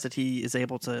surprised that he is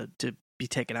able to be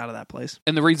taken out of that place.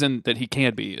 And the reason that he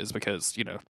can be is because,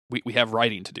 we have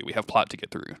writing to do. We have plot to get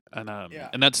through. And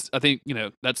and that's, I think,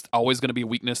 that's always going to be a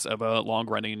weakness of a long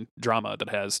running drama that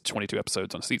has 22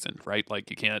 episodes on a season, right? Like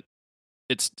you can't,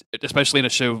 it's especially in a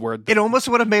show where it almost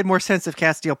would have made more sense if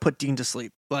Castiel put Dean to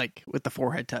sleep, like with the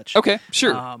forehead touch. Okay,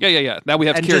 sure. Yeah. Now we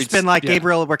have and just been like,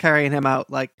 Gabriel, we're carrying him out.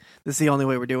 Like this is the only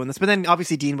way we're doing this. But then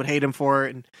obviously Dean would hate him for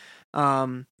it, and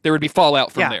there would be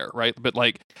fallout from there, right? But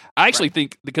like, I actually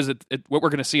think because what we're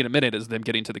going to see in a minute is them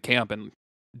getting to the camp and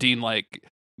Dean like.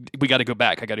 We got to go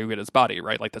back. I got to go get his body,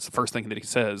 right? Like that's the first thing that he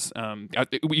says.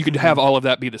 You could have all of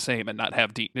that be the same and not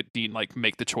have Dean like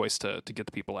make the choice to get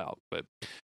the people out, but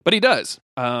he does.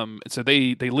 So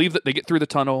they leave. They get through the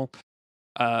tunnel.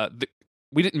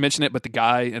 We didn't mention it, but the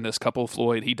guy in this couple,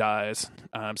 Floyd, he dies.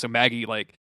 So Maggie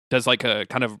like does like a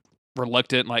kind of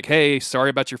reluctant, like, "Hey,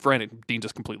 sorry about your friend," and Dean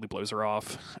just completely blows her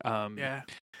off. Yeah.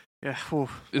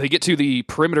 They get to the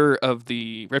perimeter of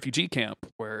the refugee camp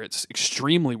where it's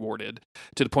extremely warded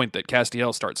to the point that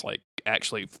Castiel starts like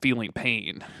actually feeling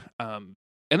pain. And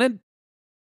then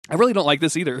I really don't like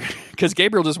this either because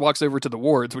Gabriel just walks over to the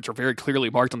wards, which are very clearly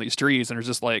marked on these trees, and are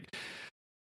just like,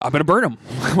 "I'm going to burn them.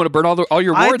 I'm going to burn all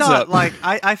your wards up." Like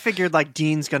I figured like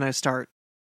Dean's going to start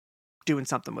doing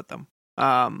something with them.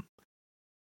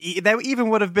 That even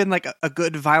would have been like a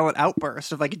good violent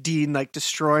outburst of like Dean like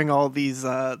destroying all these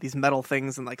metal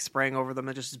things and like spraying over them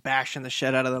and just bashing the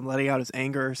shit out of them, letting out his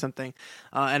anger or something.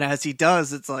 And as he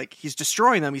does, it's like he's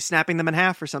destroying them, he's snapping them in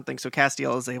half or something. So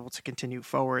Castiel is able to continue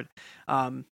forward.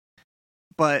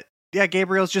 But yeah,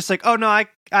 Gabriel's just like, "Oh no, I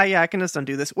can just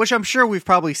undo this," which I'm sure we've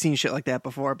probably seen shit like that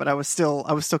before, but I was still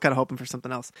kind of hoping for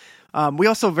something else. We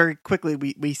also very quickly,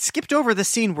 we skipped over the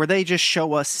scene where they just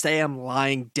show us Sam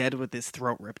lying dead with his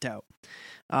throat ripped out.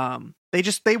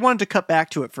 They wanted to cut back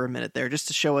to it for a minute there just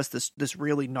to show us this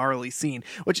really gnarly scene,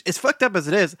 which as fucked up as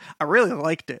it is, I really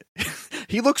liked it.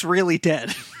 He looks really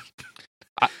dead.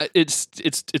 It's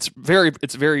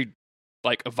very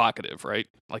like evocative, right?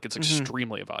 Like it's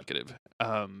extremely evocative.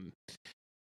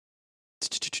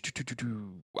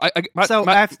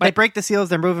 They break the seals,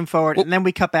 they're moving forward, and then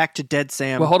we cut back to dead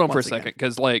Sam. Well, hold on for a second,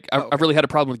 because I really had a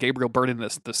problem with Gabriel burning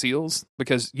the seals,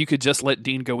 because you could just let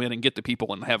Dean go in and get the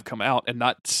people and have come out, and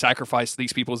not sacrifice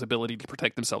these people's ability to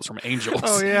protect themselves from angels.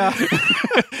 Oh yeah,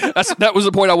 that was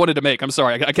the point I wanted to make. I'm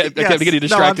sorry, I kept getting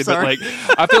distracted, but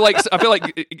I feel like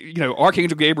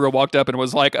Archangel Gabriel walked up and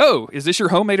was like, "Oh, is this your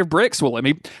home made of bricks? Well, let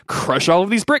me crush all of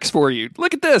these bricks for you.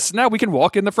 Look at this. Now we can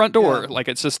walk in the front door." Yeah.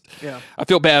 It's just, I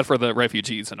feel bad for the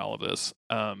refugees and all of this.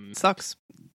 Sucks.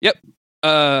 Yep.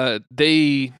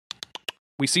 We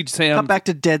see Sam. Cut back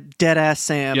to dead ass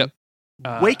Sam. Yep.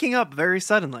 Waking up very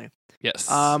suddenly. Yes.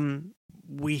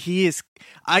 He is.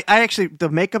 I actually, the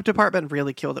makeup department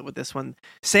really killed it with this one.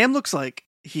 Sam looks like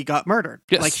he got murdered.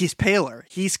 Yes. Like, he's paler.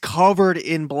 He's covered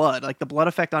in blood. Like, the blood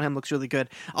effect on him looks really good.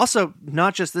 Also,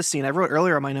 not just this scene. I wrote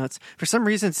earlier on my notes, for some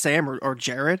reason, Sam or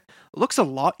Jared looks a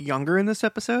lot younger in this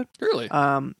episode. Really?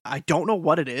 I don't know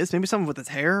what it is. Maybe something with his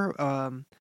hair.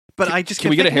 But I just can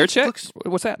we get a hair check?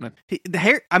 What's happening? The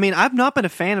hair. I mean, I've not been a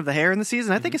fan of the hair in the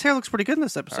season. I think his hair looks pretty good in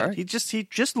this episode. Right. He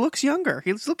just looks younger.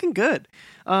 He's looking good.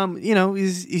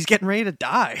 He's getting ready to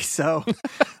die. So,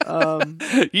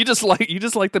 you just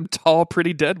like them tall,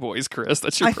 pretty dead boys, Chris.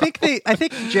 That's your problem. I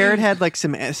think Jared had like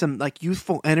some like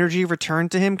youthful energy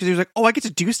returned to him, because he was like, "Oh, I get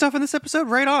to do stuff in this episode.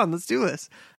 Right on, let's do this."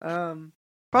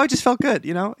 Probably just felt good,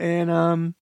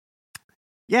 And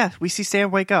we see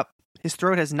Sam wake up. His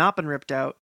throat has not been ripped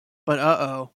out.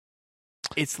 But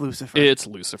it's Lucifer. It's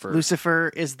Lucifer.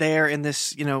 Lucifer is there in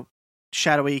this,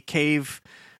 shadowy cave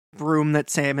room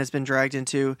that Sam has been dragged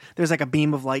into. There's like a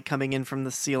beam of light coming in from the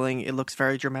ceiling. It looks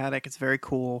very dramatic. It's very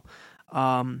cool.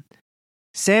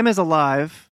 Sam is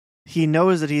alive. He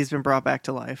knows that he's been brought back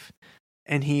to life,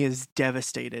 and he is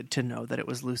devastated to know that it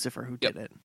was Lucifer who did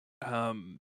it.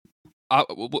 I'm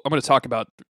going to talk about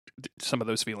some of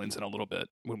those feelings in a little bit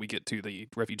when we get to the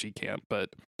refugee camp, but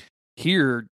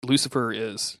here, Lucifer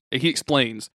he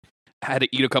explains, I had to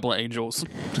eat a couple of angels.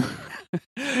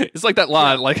 It's like that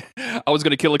line, I was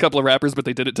going to kill a couple of rappers, but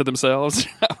they did it to themselves.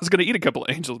 I was going to eat a couple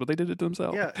of angels, but they did it to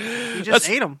themselves. Yeah, he just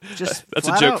ate them. That's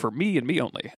a joke for me and me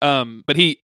only. But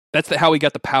that's how he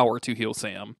got the power to heal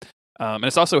Sam. And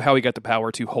it's also how he got the power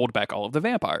to hold back all of the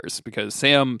vampires, because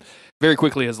Sam very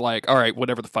quickly is like, all right,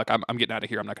 whatever the fuck, I'm getting out of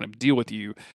here. I'm not going to deal with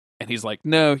you. And he's like,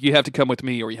 no, you have to come with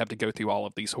me, or you have to go through all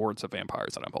of these hordes of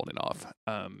vampires that I'm holding off.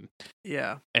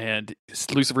 And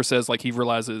Lucifer says, he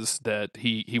realizes that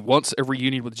he wants a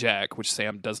reunion with Jack, which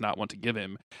Sam does not want to give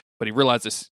him. But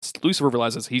Lucifer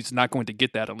realizes he's not going to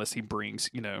get that unless he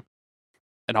brings, an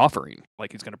offering.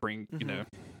 He's going to bring,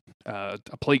 a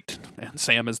plate. And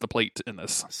Sam is the plate in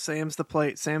this. Sam's the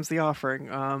plate. Sam's the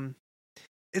offering.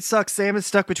 It sucks. Sam is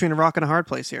stuck between a rock and a hard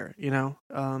place here,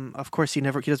 Of course, he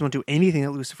doesn't want to do anything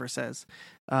that Lucifer says.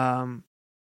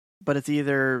 But it's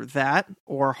either that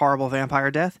or horrible vampire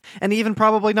death, and even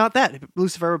probably not that.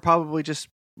 Lucifer would probably just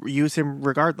use him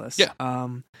regardless. Yeah.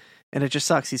 And it just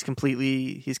sucks. He's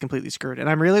completely screwed. And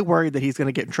I'm really worried that he's going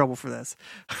to get in trouble for this.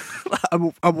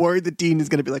 I'm worried that Dean is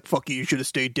going to be like, "Fuck you should have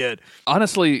stayed dead."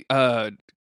 Honestly,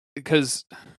 because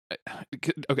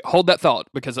okay, hold that thought,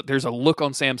 because there's a look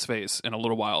on Sam's face in a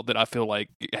little while that I feel like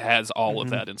has all of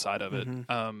that inside of it.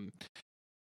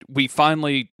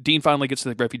 Dean finally gets to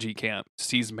the refugee camp,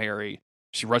 sees Mary.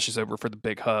 She rushes over for the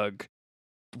big hug.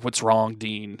 What's wrong,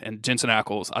 Dean? And Jensen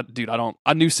Ackles,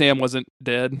 I knew Sam wasn't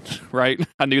dead, right?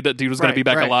 I knew that dude was going to be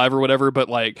back alive or whatever, but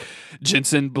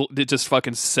Jensen, it just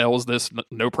fucking sells this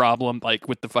no problem,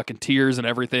 with the fucking tears and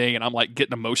everything, and I'm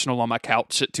getting emotional on my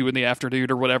couch at 2 PM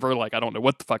or whatever. I don't know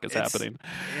what the fuck is happening.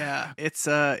 Yeah, it's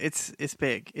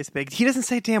big. It's big. He doesn't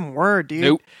say a damn word, dude.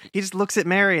 Nope. He just looks at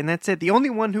Mary, and that's it. The only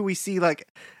one who we see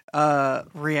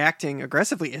reacting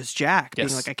aggressively is Jack,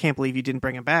 being like, "I can't believe you didn't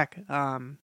bring him back."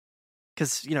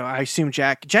 Because, I assume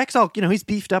Jack's all, he's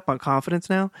beefed up on confidence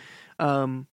now.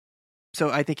 So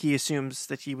I think he assumes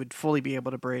that he would fully be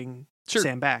able to bring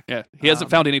Sam back. Yeah. He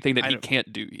hasn't found anything that he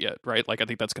can't do yet, right? I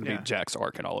think that's going to be Jack's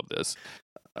arc in all of this.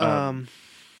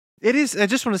 It is, I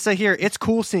just want to say here, it's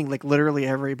cool seeing literally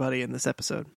everybody in this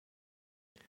episode.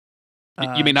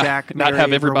 You mean Jack, not Mary,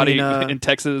 have everybody Rowena. in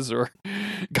Texas or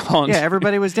gone? Yeah,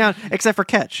 everybody was down, except for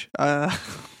Ketch.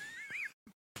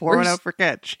 Pouring out for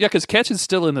Ketch. Yeah, because Ketch is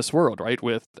still in this world, right?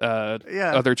 With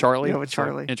other Charlie. Yeah, with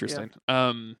Charlie. Interesting.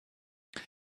 Yeah.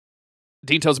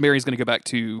 Dean tells Mary he's going to go back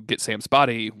to get Sam's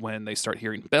body when they start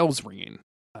hearing bells ringing.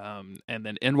 And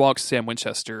then in walks Sam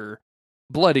Winchester,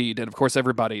 bloodied, and of course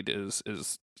everybody is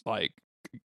like,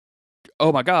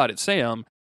 "Oh my God, it's Sam!"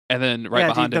 And then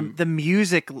behind him, the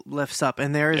music lifts up,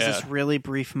 and there is this really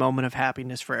brief moment of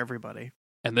happiness for everybody.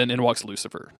 And then in walks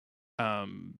Lucifer.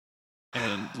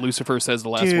 And Lucifer says the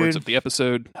last Dude. words of the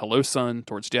episode, "Hello, son,"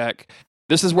 towards Jack.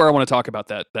 This is where I want to talk about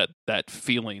that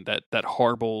feeling, that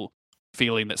horrible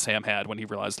feeling that Sam had when he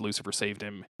realized Lucifer saved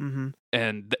him. Mm-hmm.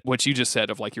 And what you just said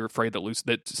of like you're afraid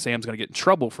that Sam's going to get in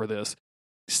trouble for this.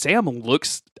 Sam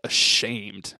looks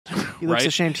ashamed. He looks right?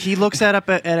 ashamed. He looks at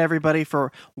everybody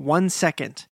for 1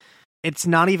 second. It's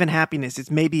not even happiness.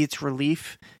 Maybe it's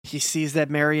relief. He sees that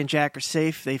Mary and Jack are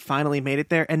safe. They finally made it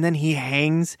there. And then he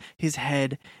hangs his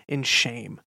head in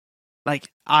shame. Like,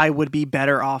 I would be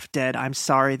better off dead. I'm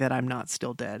sorry that I'm not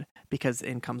still dead. Because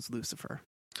in comes Lucifer.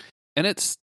 And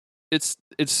it's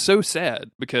so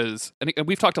sad because, and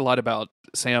we've talked a lot about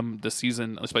Sam this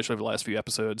season, especially over the last few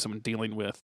episodes, someone dealing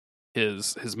with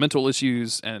his mental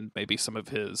issues and maybe some of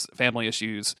his family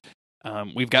issues.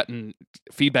 We've gotten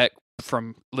feedback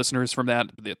from listeners from that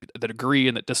agree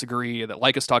and that disagree and that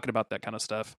like us talking about that kind of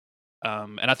stuff.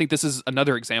 And I think this is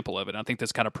another example of it. I think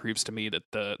this kind of proves to me that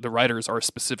the writers are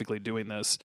specifically doing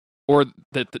this, or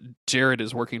that Jared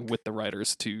is working with the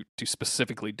writers to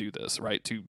specifically do this, right?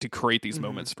 To create these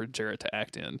moments for Jared to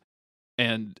act in.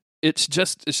 And it's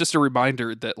just a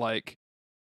reminder that like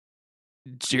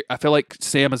I feel like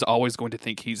Sam is always going to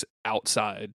think he's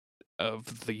outside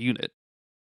of the unit.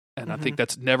 And I think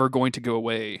that's never going to go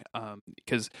away.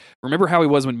 Because remember how he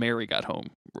was when Mary got home,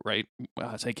 right?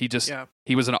 I think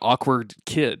he was an awkward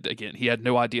kid again. He had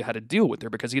no idea how to deal with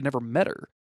her because he had never met her.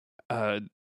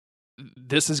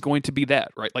 This is going to be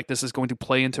that, right? Like this is going to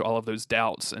play into all of those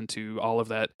doubts, into all of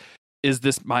that. Is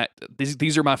this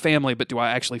these are my family, but do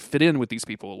I actually fit in with these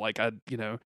people? Like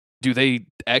do they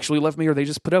actually love me, or they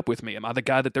just put up with me? Am I the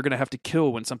guy that they're going to have to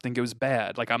kill when something goes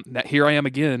bad? Like here I am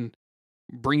again,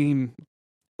 bringing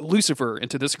Lucifer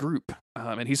into this group,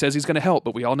 and he says he's going to help,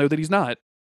 but we all know that he's not.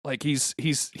 Like he's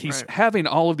right. Having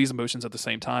all of these emotions at the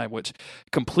same time, which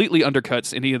completely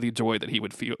undercuts any of the joy that he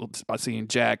would feel by seeing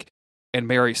Jack and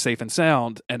Mary safe and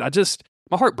sound. And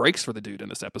my heart breaks for the dude in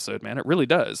this episode, man. It really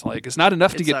does. Like it's not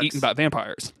enough to get eaten by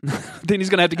vampires. Then he's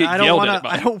going to have to get yelled at.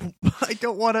 I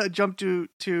don't want to jump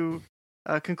to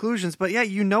conclusions, but yeah,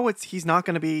 he's not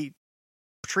going to be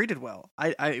treated well.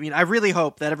 I mean, I really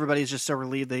hope that everybody's just so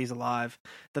relieved that he's alive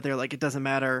that they're like, it doesn't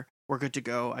matter, we're good to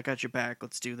go, I got your back,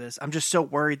 let's do this. I'm just so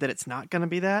worried that it's not going to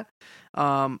be that,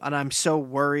 and I'm so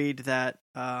worried that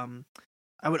I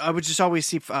would just always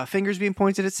see fingers being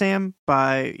pointed at Sam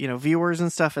by viewers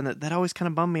and stuff, and that always kind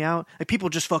of bummed me out. Like people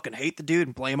just fucking hate the dude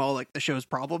and blame all like the show's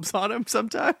problems on him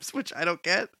sometimes, which I don't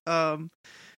get.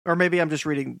 Or maybe I'm just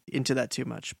reading into that too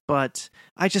much, but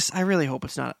I really hope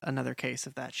it's not another case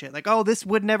of that shit. Like, oh, this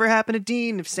would never happen to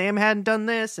Dean if Sam hadn't done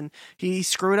this and he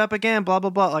screwed up again, blah, blah,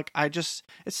 blah. Like, it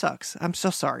sucks. I'm so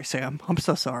sorry, Sam. I'm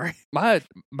so sorry. My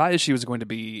issue is going to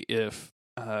be if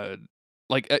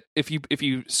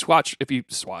you swatch,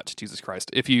 Jesus Christ,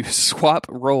 if you swap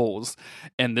roles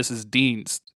and this is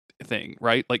Dean's thing,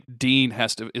 right? Like Dean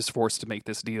is forced to make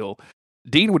this deal.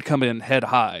 Dean would come in head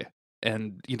high.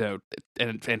 And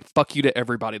and fuck you to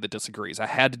everybody that disagrees. I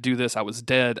had to do this. I was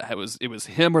dead. It was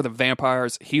him or the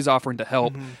vampires. He's offering to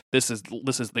help. This is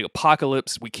the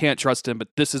apocalypse. We can't trust him, but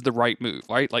this is the right move,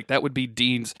 right? Like that would be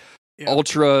Dean's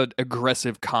ultra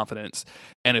aggressive confidence.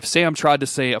 And if Sam tried to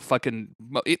say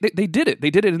they did it.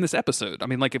 They did it in this episode. I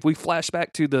mean, like if we flash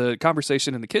back to the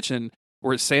conversation in the kitchen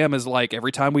where Sam is like,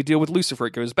 every time we deal with Lucifer,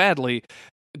 it goes badly.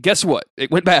 Guess what?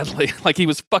 It went badly. Like he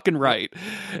was fucking right.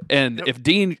 And if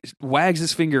Dean wags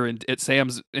his finger at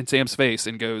Sam's face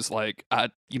and goes like,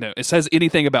 it says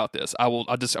anything about this, I'm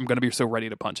going to be so ready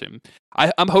to punch him.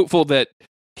 I'm hopeful that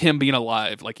him being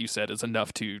alive, like you said, is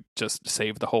enough to just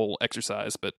save the whole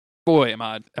exercise. But boy, am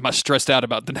I stressed out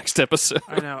about the next episode.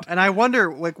 I know. And I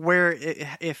wonder like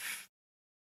if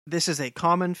this is a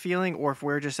common feeling, or if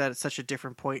we're just at such a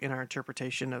different point in our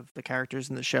interpretation of the characters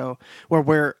in the show,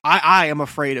 where I am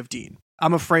afraid of Dean.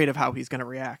 I'm afraid of how he's going to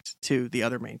react to the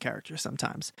other main characters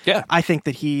sometimes. Yeah. I think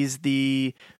that he's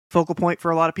the focal point for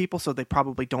a lot of people, so they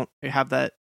probably don't have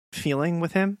that feeling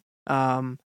with him.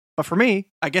 But for me,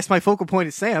 I guess my focal point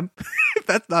is Sam, if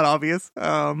that's not obvious.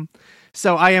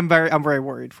 So I'm very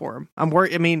worried for him. I'm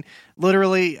worried. I mean,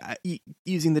 literally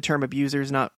using the term abuser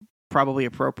is not probably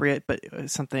appropriate, but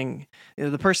something,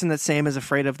 the person that Sam is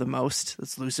afraid of the most,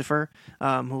 that's Lucifer,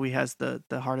 who he has the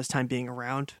hardest time being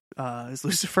around, is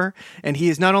Lucifer, and he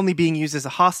is not only being used as a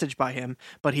hostage by him,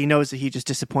 but he knows that he just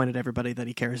disappointed everybody that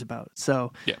he cares about.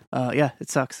 So it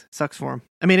sucks for him.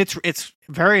 I mean, it's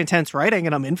very intense writing,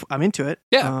 and I'm into it.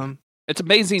 It's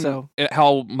amazing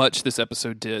how much this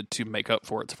episode did to make up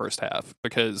for its first half,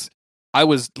 because I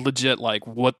was legit like,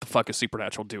 what the fuck is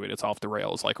Supernatural doing? It's off the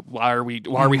rails. Like, why are we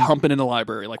humping in the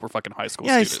library like we're fucking high school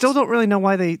students? I still don't really know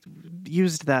why they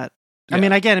used that I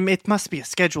mean, again, it must be a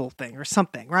schedule thing or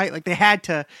something, right? Like they had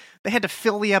to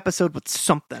fill the episode with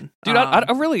something. Dude, I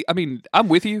really, I mean, I'm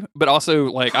with you, but also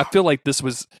like I feel like this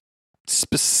was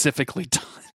specifically done.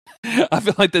 I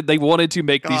feel like that they wanted to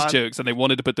make these jokes and they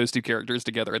wanted to put those two characters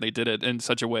together, and they did it in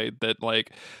such a way that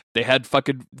like they had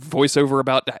fucking voiceover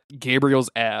about Gabriel's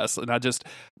ass, and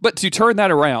but to turn that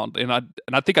around, and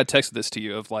I think I texted this to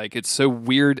you of like it's so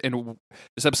weird, and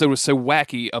this episode was so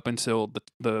wacky up until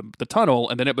the tunnel,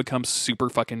 and then it becomes super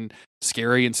fucking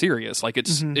scary and serious. Like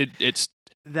it's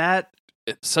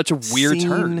such a weird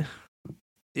turn.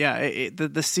 Yeah,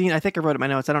 the scene, I think I wrote it in my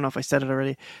notes. I don't know if I said it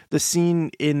already. The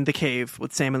scene in the cave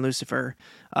with Sam and Lucifer,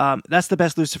 that's the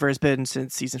best Lucifer has been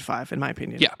since season 5, in my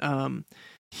opinion. Yeah.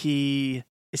 He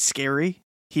is scary.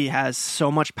 He has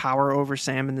so much power over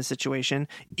Sam in the situation.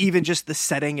 Even just the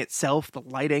setting itself, the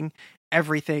lighting,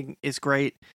 everything is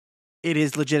great. It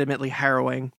is legitimately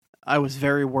harrowing. I was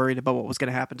very worried about what was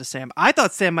going to happen to Sam. I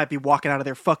thought Sam might be walking out of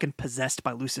there fucking possessed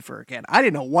by Lucifer again. I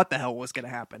didn't know what the hell was going to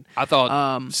happen. I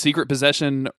thought secret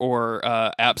possession or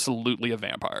absolutely a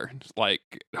vampire, like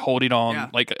holding on. Yeah.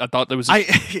 Like I thought there was.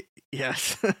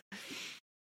 Yes.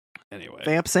 Anyway,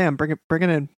 Vamp Sam, bring it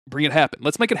in. Bring it happen.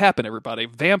 Let's make it happen, everybody.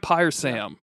 Vampire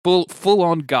Sam, full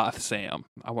on goth Sam.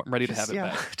 I'm ready to have it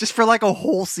back. Just for like a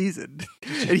whole season,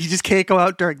 and he just can't go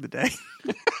out during the day.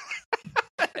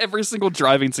 Every single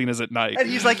driving scene is at night, and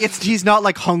he's like, he's not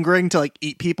like hungering to like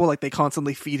eat people. Like they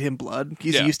constantly feed him blood.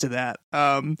 He's used to that.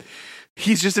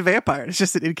 He's just a vampire. It's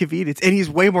just an inconvenience, and he's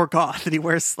way more goth. And he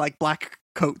wears like black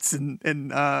coats and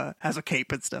has a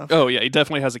cape and stuff. Oh yeah, he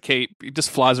definitely has a cape. He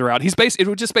just flies around. It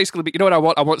would just basically be, you know what I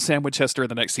want? I want Sam Winchester in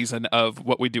the next season of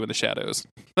What We Do in the Shadows.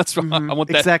 That's what I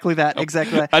want. Exactly that.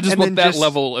 I just want that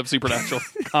level of supernatural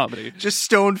comedy. Just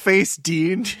stone-faced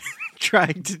Dean.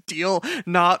 Trying to deal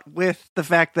not with the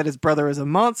fact that his brother is a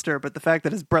monster, but the fact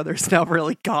that his brother is now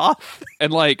really goth.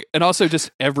 And also just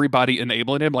everybody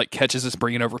enabling him, like Ketches is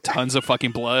bringing over tons of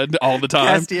fucking blood all the time.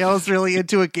 Castiel's really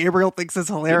into it. Gabriel thinks it's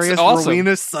hilarious. It's awesome.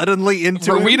 Rowena's suddenly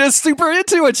into it. Rowena's super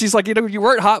into it. She's like, you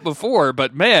weren't hot before,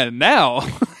 but man, now.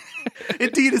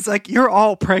 Indeed, it's like, you're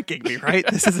all pranking me, right?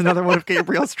 This is another one of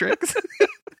Gabriel's tricks.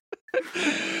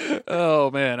 Oh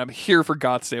man, I'm here for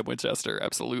Goth Sam Winchester.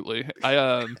 Absolutely.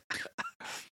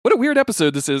 What a weird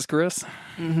episode this is, Chris.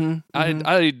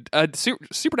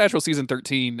 Supernatural season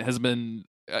 13 has been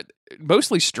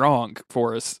mostly strong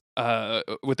for us,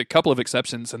 with a couple of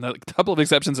exceptions, and the couple of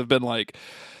exceptions have been like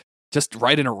just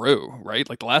right in a row, right?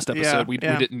 Like the last episode we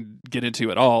didn't get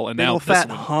into at all, and now this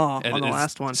one on the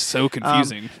last one. So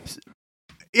confusing.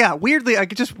 Yeah, weirdly, I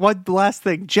could just one last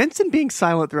thing. Jensen being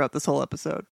silent throughout this whole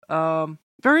episode.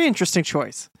 Very interesting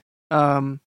choice.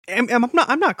 I'm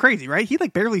not crazy, right? He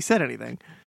like barely said anything.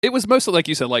 It was mostly like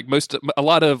you said, like a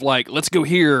lot of like, let's go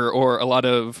here, or a lot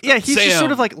of he's Sam. just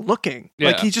sort of like looking,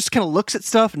 like he just kind of looks at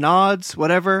stuff, nods,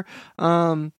 whatever.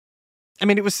 I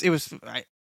mean, it was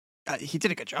he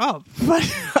did a good job,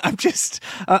 but I'm just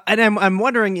and I'm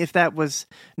wondering if that was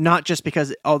not just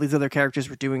because all these other characters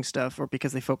were doing stuff or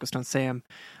because they focused on Sam.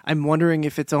 I'm wondering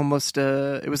if it's almost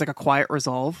it was like a quiet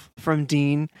resolve from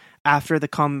Dean after the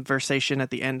conversation at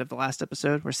the end of the last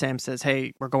episode where Sam says,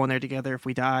 "Hey, we're going there together. If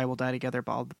we die, we'll die together."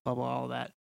 Blah blah blah, all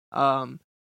that.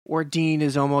 Where Dean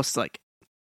is almost like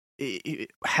it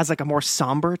has like a more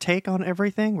somber take on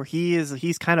everything, where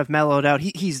he's kind of mellowed out.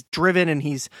 He's driven and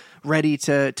he's ready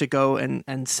to go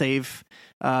and save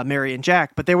Mary and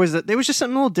Jack. But there was just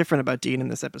something a little different about Dean in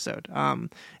this episode. And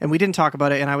we didn't talk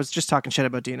about it. And I was just talking shit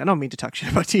about Dean. I don't mean to talk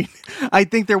shit about Dean. I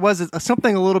think there was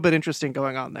something a little bit interesting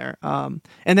going on there. And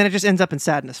then it just ends up in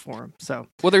sadness for him. So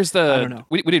there's I don't know.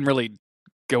 We didn't really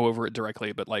go over it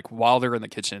directly, but like while they're in the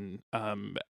kitchen,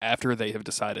 after they have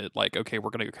decided like, okay, we're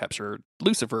gonna go capture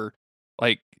Lucifer,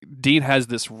 like Dean has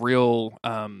this real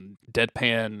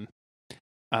deadpan,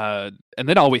 and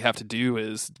then all we have to do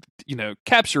is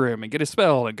capture him and get his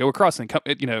spell and go across and come,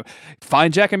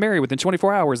 find Jack and Mary within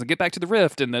 24 hours and get back to the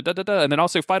rift and and then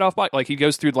also fight off like he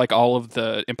goes through like all of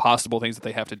the impossible things that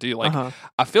they have to do. Like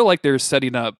I feel like they're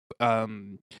setting up.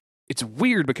 It's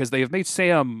weird because they have made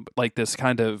Sam like this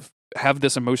kind of have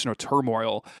this emotional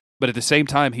turmoil, but at the same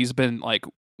time he's been like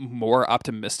more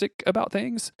optimistic about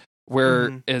things,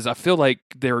 whereas I feel like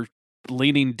they're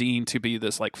leaning Dean to be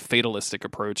this like fatalistic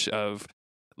approach of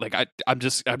like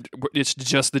it's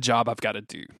just the job I've got to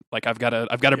do. Like I've got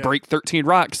to break 13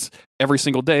 rocks every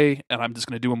single day, and I'm just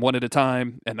going to do them one at a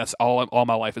time, and that's all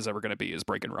my life is ever going to be is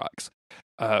breaking rocks.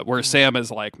 Whereas Sam is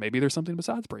like, maybe there's something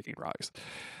besides breaking rocks.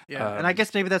 Yeah, and I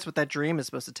guess maybe that's what that dream is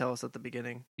supposed to tell us at the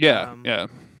beginning. Yeah.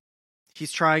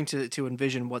 He's trying to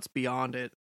envision what's beyond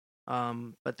it,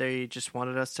 but they just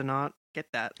wanted us to not Get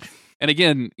that. And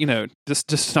again,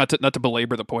 just not to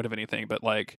belabor the point of anything, but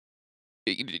like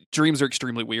dreams are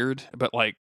extremely weird, but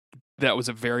like that was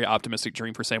a very optimistic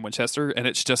dream for Sam Winchester, and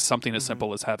it's just something as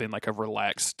simple as having like a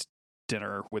relaxed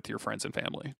dinner with your friends and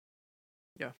family.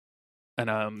 Yeah.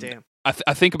 And Damn.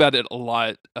 I think about it a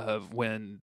lot of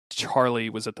when Charlie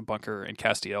was at the bunker and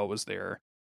Castiel was there,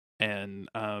 and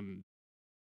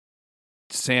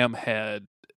Sam had.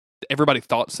 Everybody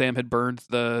thought Sam had burned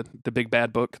the big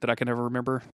bad book that I can never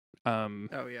remember.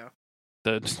 Oh yeah.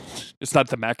 It's not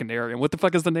the Machinarium. What the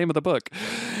fuck is the name of the book?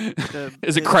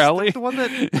 Is it Crowley? The one that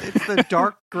it's the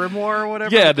Dark Grimoire or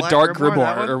whatever. Yeah, the Dark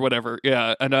Grimoire Grimoire or whatever.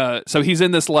 Yeah, and so he's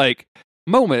in this like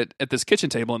moment at this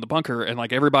kitchen table in the bunker, and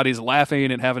like everybody's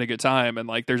laughing and having a good time, and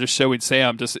like they're just showing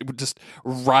Sam just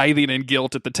writhing in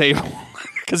guilt at the table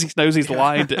because he knows he's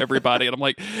lying to everybody. And I'm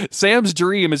like, Sam's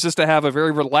dream is just to have a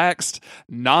very relaxed,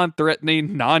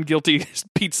 non-threatening, non-guilty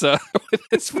pizza with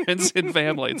his friends and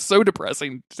family. It's so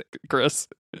depressing, Chris.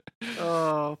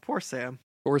 Oh, poor Sam.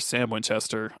 Poor Sam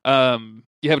Winchester.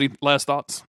 You have any last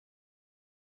thoughts?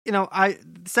 The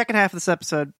second half of this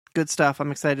episode, good stuff.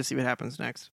 I'm excited to see what happens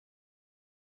next.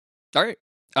 All right.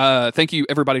 Thank you,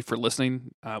 everybody, for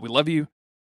listening. We love you.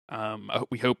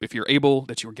 We hope, if you're able,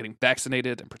 that you are getting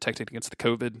vaccinated and protected against the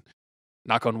COVID.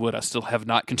 Knock on wood, I still have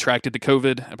not contracted the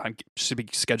COVID. I should be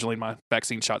scheduling my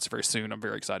vaccine shots very soon. I'm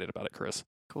very excited about it, Chris.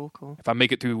 Cool. If I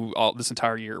make it through all this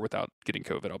entire year without getting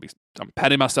COVID, I'm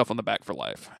patting myself on the back for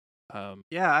life.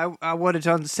 Yeah, I would have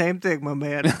done the same thing, my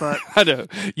man, but I know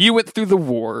you went through the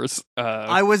wars.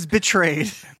 I was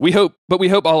betrayed. We hope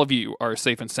all of you are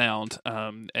safe and sound.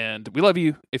 And we love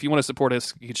you. If you want to support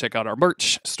us, you can check out our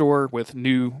merch store with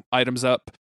new items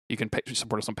up. You can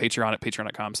support us on Patreon at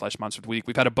patreon.com/monsterweek.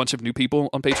 We've had a bunch of new people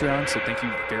on Patreon, so thank you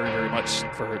very, very much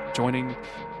for joining.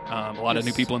 A lot of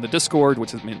new people in the Discord,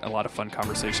 which has meant a lot of fun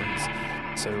conversations.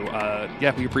 So,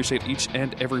 we appreciate each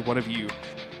and every one of you.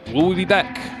 We'll be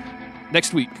back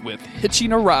next week with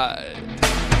Hitching a Ride.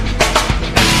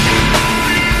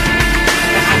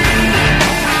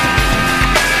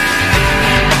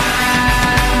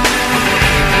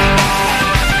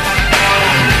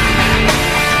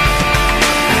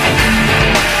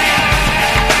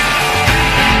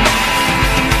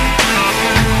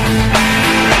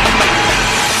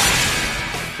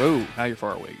 Whoa, now you're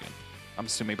far away again. I'm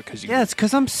assuming because you... Yeah, it's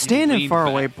because I'm standing far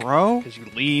away, bro. Because you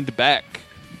leaned back.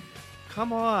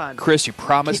 Come on. Chris, you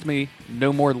promised me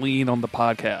no more lean on the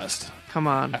podcast. Come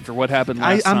on. After what happened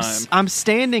last time. I'm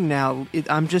standing now.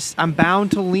 I'm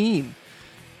bound to lean.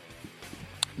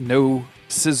 No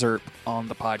scissor on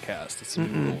the podcast. It's a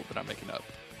new rule that I'm making up.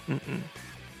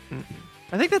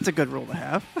 I think that's a good rule to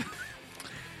have.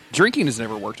 Drinking has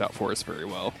never worked out for us very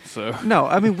well. So no,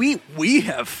 I mean we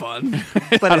have fun,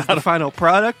 but is the final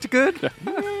product good?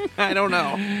 I don't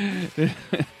know.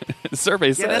 The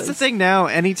survey says. Yeah, that's the thing now.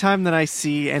 Anytime that I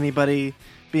see anybody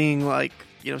being like,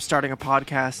 starting a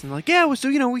podcast and like, yeah, well, so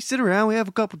we sit around, we have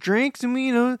a couple drinks, and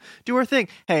we do our thing.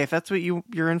 Hey, if that's what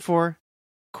you're in for,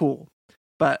 cool.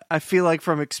 But I feel like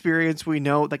from experience, we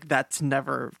know like that's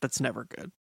never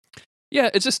good. Yeah,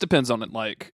 it just depends on it.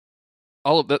 Like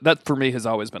all of that for me has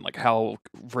always been like, how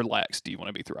relaxed do you want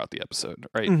to be throughout the episode,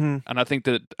 right? Mm-hmm. And I think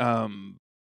that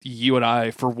you and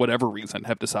I, for whatever reason,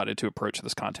 have decided to approach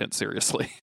this content seriously.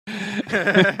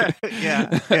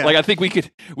 yeah. Like I think we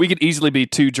could easily be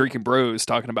two drinking bros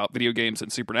talking about video games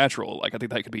and Supernatural. Like I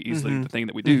think that could be easily the thing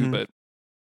that we do, but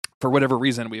for whatever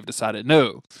reason, we have decided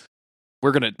no.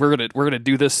 We're gonna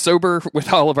do this sober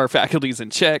with all of our faculties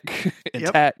in check,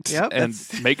 intact, and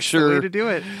make sure the way to do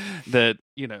it. That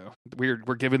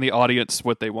we're giving the audience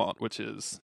what they want, which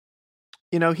is.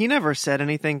 He never said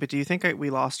anything, but do you think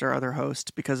we lost our other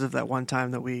host because of that one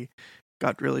time that we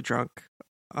got really drunk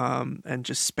and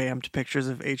just spammed pictures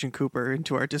of Agent Cooper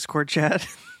into our Discord chat?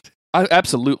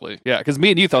 Absolutely, yeah. Because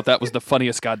me and you thought that was the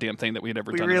funniest goddamn thing that we'd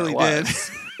ever done. We really did.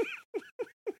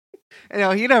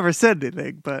 He never said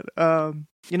anything, but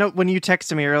when you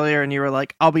texted me earlier and you were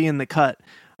like, "I'll be in the cut,"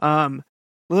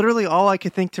 literally all I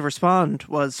could think to respond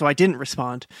was, so I didn't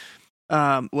respond.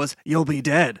 Was "You'll be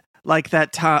dead." Like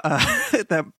that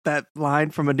that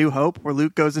line from A New Hope where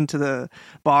Luke goes into the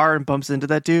bar and bumps into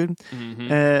that dude,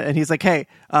 and he's like, "Hey,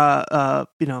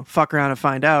 fuck around and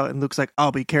find out." And Luke's like,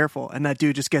 "I'll be careful," and that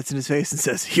dude just gets in his face and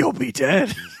says, "You'll be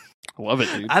dead." I love it,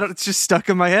 dude. It's just stuck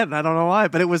in my head, and I don't know why,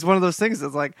 but it was one of those things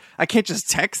that's like, I can't just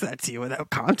text that to you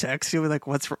without context. You'll be like,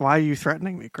 why are you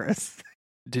threatening me, Chris?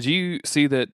 Did you see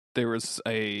that there was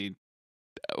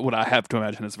what I have to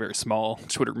imagine is a very small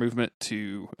Twitter movement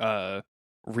to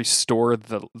restore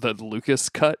the Lucas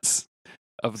cuts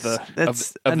of the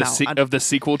That's of the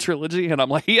sequel trilogy, and I'm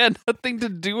like, he had nothing to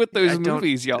do with those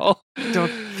movies, y'all. Don't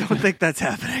think that's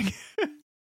happening.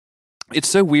 It's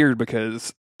so weird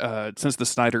because since the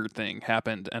Snyder thing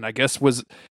happened, and I guess was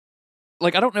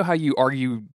like, I don't know how you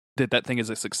argue that thing is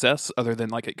a success other than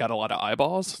like it got a lot of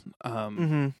eyeballs.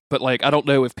 But like, I don't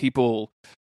know if people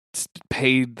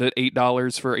paid the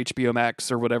 $8 for HBO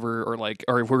Max or whatever,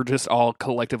 or if we're just all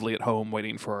collectively at home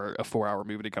waiting for a 4-hour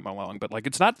movie to come along. But like,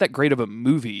 it's not that great of a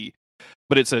movie,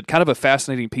 but it's a kind of a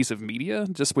fascinating piece of media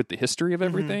just with the history of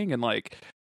everything. And like,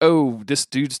 oh, this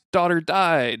dude's daughter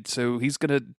died, so he's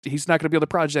not gonna be on the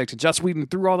project, and Joss Whedon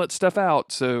threw all that stuff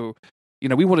out, so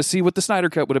we want to see what the Snyder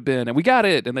Cut would have been, and we got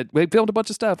it, and we filmed a bunch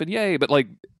of stuff, and yay! But like,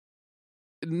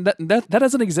 that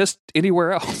doesn't exist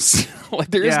anywhere else.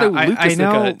 Like, there is no Lucas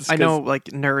cuts. I know, like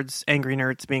angry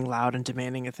nerds being loud and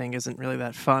demanding a thing isn't really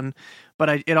that fun,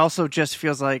 but it also just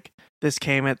feels like this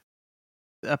came at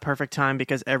a perfect time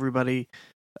because everybody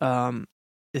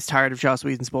is tired of Joss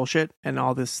Whedon's bullshit, and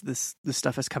all this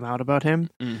stuff has come out about him.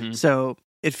 So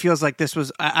it feels like this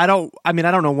was. I don't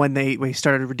know when they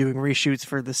started doing reshoots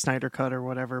for the Snyder Cut or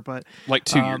whatever, but like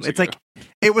 2 years. It's ago. like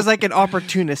it was like an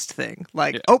opportunist thing.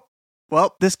 Like, oh,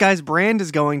 well, this guy's brand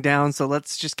is going down, so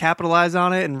let's just capitalize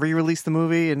on it and re-release the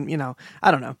movie. And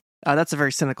I don't know. That's a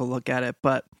very cynical look at it,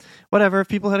 but whatever. If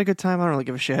people had a good time, I don't really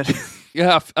give a shit.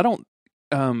 Yeah, I don't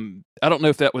know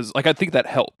if that was like, I think that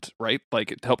helped, right?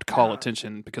 Like, it helped call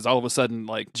attention because all of a sudden,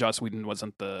 like, Joss Whedon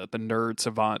wasn't the nerd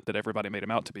savant that everybody made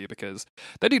him out to be, because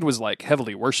that dude was like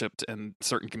heavily worshipped in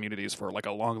certain communities for like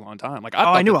a long, long time. Like,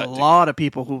 I knew a lot of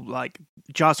people who like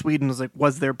Joss Whedon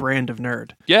was their brand of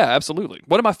nerd. Yeah, absolutely.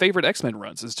 One of my favorite X-Men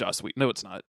runs is Joss Whedon. No, it's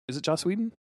not. Is it Joss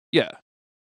Whedon? Yeah.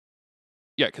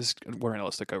 Yeah, because Warren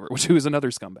Ellis took over, who is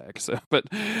another scumbag. So, but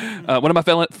one of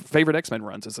my favorite X-Men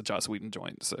runs is a Joss Whedon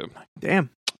joint. So, damn.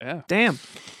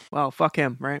 Well, fuck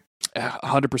him, right?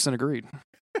 100% agreed.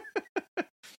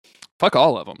 Fuck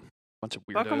all of them. Bunch of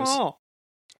weirdos. Fuck them all.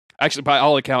 Actually, by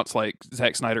all accounts, like,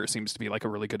 Zack Snyder seems to be like a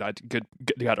really good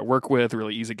guy to work with,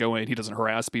 really easygoing. He doesn't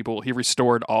harass people. He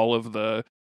restored all of the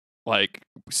like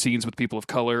scenes with people of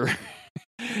color.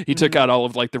 He took out all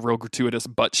of like the real gratuitous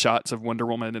butt shots of Wonder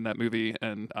Woman in that movie,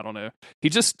 and I don't know.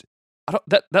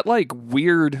 That like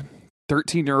weird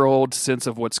 13-year-old sense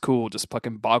of what's cool just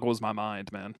fucking boggles my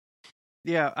mind, man.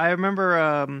 Yeah, I remember.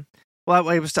 I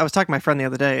was talking to my friend the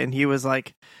other day, and he was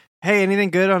like, "Hey,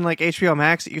 anything good on like HBO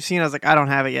Max that you've seen?" I was like, "I don't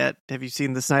have it yet. Have you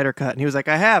seen the Snyder Cut?" And he was like,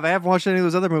 I haven't watched any of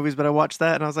those other movies, but I watched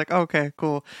that." And I was like, oh, "Okay,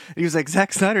 cool." And he was like,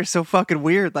 "Zack Snyder's so fucking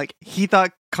weird. Like, he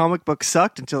thought comic books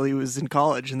sucked until he was in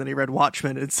college, and then he read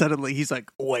Watchmen, and suddenly he's like,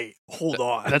 wait, hold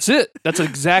on." That's it. That's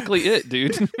exactly it,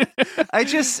 dude.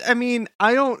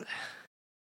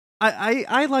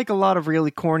 I like a lot of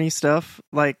really corny stuff,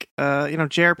 like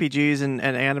JRPGs and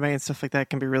anime and stuff like that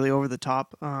can be really over the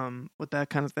top with that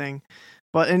kind of thing,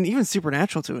 and even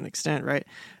supernatural to an extent, right?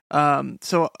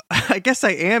 So I guess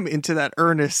I am into that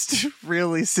earnest,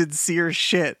 really sincere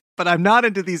shit, but I'm not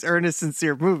into these earnest,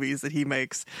 sincere movies that he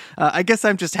makes. I guess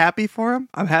I'm just happy for him.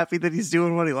 I'm happy that he's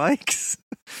doing what he likes.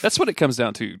 That's what it comes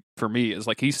down to for me, is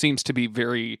like, he seems to be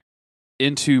very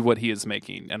into what he is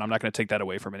making, and I'm not going to take that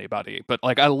away from anybody, but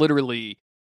like, I literally,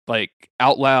 like,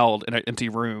 out loud in an empty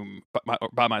room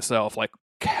by myself, like,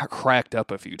 cracked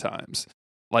up a few times.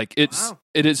 Like, it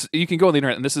is, you can go on the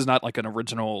internet, and this is not like an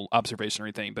original observation or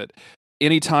anything, but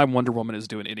anytime Wonder Woman is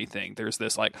doing anything, there's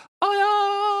this like,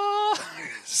 oh yeah,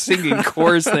 singing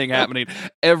chorus thing happening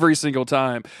every single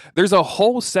time. There's a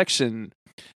whole section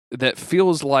that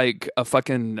feels like a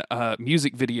fucking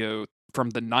music video from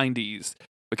the 90s,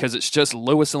 because it's just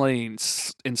Lois Lane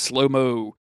in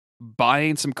slow-mo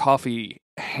buying some coffee,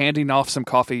 handing off some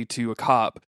coffee to a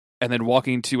cop, and then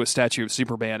walking to a statue of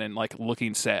Superman and like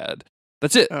looking sad.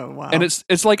 That's it. Oh, wow. And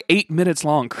it's like 8 minutes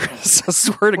long, Chris. I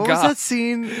swear to God. What was that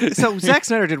scene? So Zack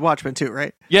Snyder did Watchmen too,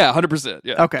 right? Yeah, 100%.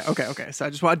 Yeah. Okay. So I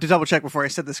just wanted to double check before I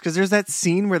said this, because there's that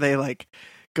scene where they like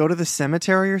go to the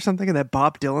cemetery or something, and that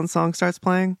Bob Dylan song starts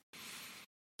playing.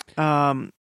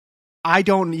 I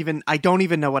don't even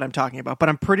know what I'm talking about, but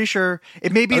I'm pretty sure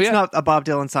maybe it's not a Bob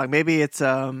Dylan song. Maybe it's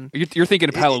You're thinking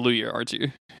of Hallelujah, aren't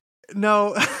you?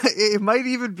 No, it might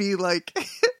even be like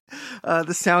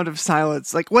The Sound of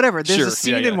Silence, like whatever. There's a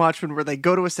scene in Watchmen where they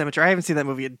go to a cemetery. I haven't seen that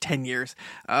movie in 10 years.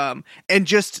 And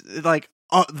just like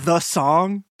the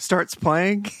song starts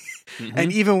playing. Mm-hmm.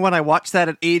 And even when I watched that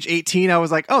at age 18, I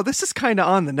was like, oh, this is kind of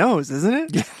on the nose, isn't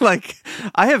it? Yeah. Like,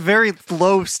 I have very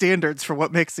low standards for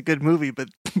what makes a good movie, but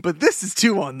this is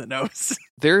too on the nose.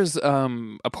 There's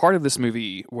a part of this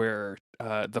movie where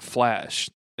the Flash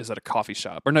is at a coffee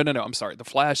shop. Or no, I'm sorry. The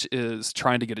Flash is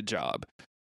trying to get a job.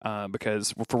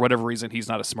 because for whatever reason he's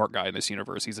not a smart guy in this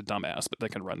universe. He's a dumbass, but they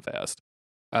can run fast.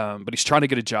 But he's trying to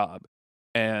get a job,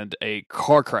 and a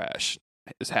car crash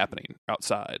is happening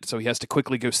outside, so he has to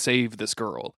quickly go save this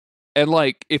girl. And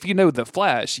like, if you know the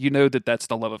Flash, you know that that's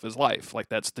the love of his life. Like,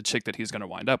 that's the chick that he's going to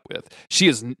wind up with. She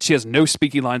has no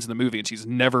speaking lines in the movie, and she's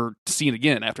never seen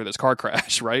again after this car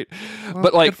crash, right? Well,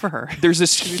 but like, good for her. there's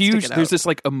this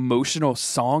like emotional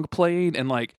song playing, and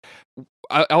like,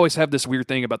 I always have this weird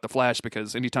thing about the Flash,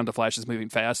 because anytime the Flash is moving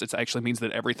fast, it actually means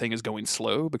that everything is going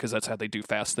slow, because that's how they do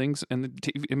fast things in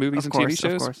in movies and TV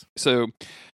shows. Of course. So,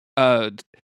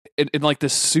 in like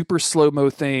this super slow-mo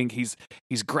thing, he's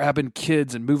grabbing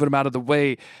kids and moving them out of the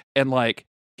way, and like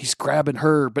he's grabbing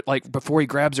her, but like before he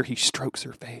grabs her, he strokes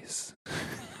her face.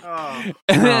 Oh,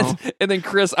 and then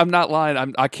Chris, I'm not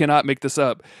lying, I cannot make this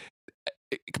up.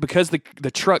 Because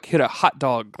the truck hit a hot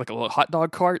dog, like a little hot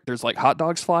dog cart, there's like hot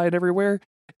dogs flying everywhere.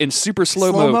 In super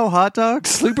slow-mo hot dogs?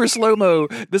 Super slow-mo,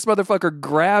 this motherfucker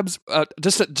grabs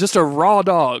just a raw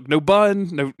dog. No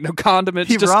bun, no condiments.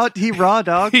 He raw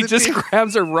dogs. He just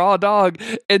grabs a raw dog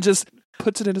and just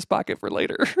puts it in his pocket for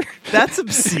later. That's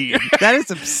obscene. That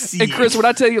is obscene. And Chris, when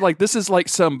I tell you, like, this is like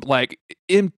some like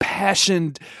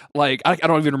impassioned, like, I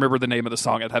don't even remember the name of the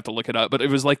song. I'd have to look it up, but it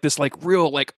was like this like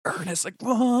real like earnest, like,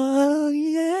 oh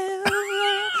yeah.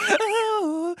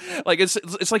 Like,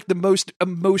 it's like the most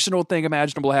emotional thing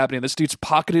imaginable happening. This dude's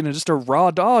pocketing just a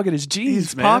raw dog in his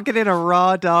jeans. He's pocketing a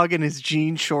raw dog in his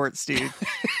jean shorts, dude.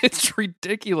 It's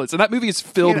ridiculous. And that movie is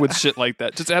filled with shit like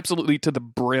that. Just absolutely to the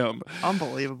brim.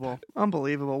 Unbelievable.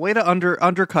 Way to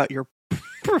undercut your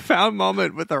profound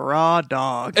moment with a raw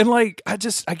dog. And like, I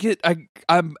think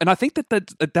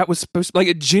that was supposed to, like,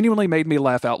 it genuinely made me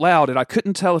laugh out loud, and I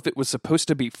couldn't tell if it was supposed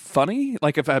to be funny,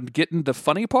 like if I'm getting the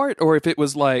funny part, or if it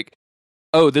was like,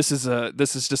 oh, this is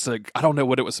just I don't know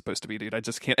what it was supposed to be, dude. I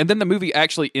just can't. And then the movie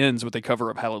actually ends with a cover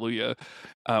of Hallelujah,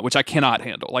 which I cannot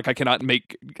handle. Like, I cannot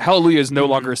make Hallelujah is no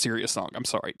longer a serious song. I'm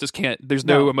sorry, just can't. There's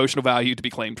no emotional value to be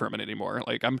claimed from it anymore.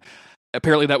 Like,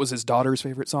 apparently that was his daughter's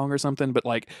favorite song or something, but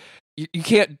like, you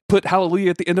can't put Hallelujah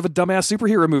at the end of a dumbass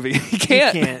superhero movie. You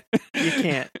can't. You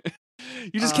can't.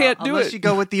 You just can't do unless it. You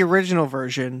go with the original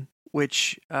version,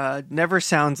 which never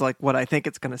sounds like what I think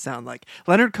it's going to sound like.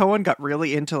 Leonard Cohen got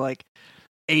really into like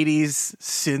 80s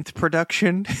synth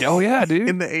production. Oh yeah, dude.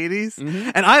 In the 80s.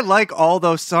 Mm-hmm. And I like all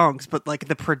those songs, but like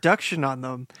the production on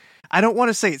them, I don't want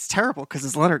to say it's terrible because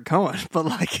it's Leonard Cohen, but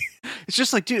like, it's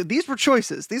just like, dude, these were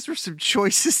choices. These were some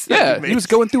choices. Yeah, he was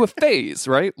going through a phase,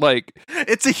 right? Like,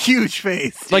 it's a huge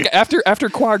phase. Dude. Like, after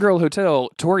Choir Girl Hotel,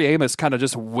 Tori Amos kind of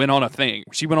just went on a thing.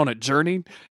 She went on a journey.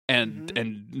 And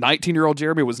 19-year-old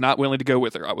Jeremy was not willing to go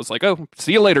with her. I was like, oh,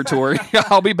 see you later, Tori.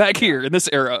 I'll be back here in this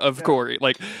era of Corey.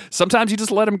 Like, sometimes you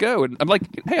just let him go. And I'm like,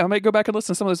 hey, I might go back and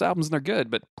listen to some of those albums and they're good,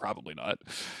 but probably not.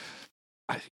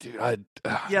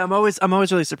 Yeah, I'm always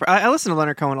really surprised. I listen to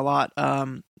Leonard Cohen a lot.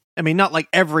 I mean, not like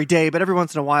every day, but every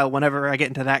once in a while, whenever I get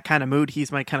into that kind of mood,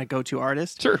 he's my kind of go-to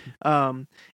artist. Sure. And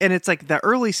it's like the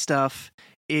early stuff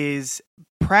is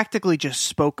practically just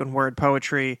spoken word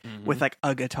poetry with like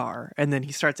a guitar, and then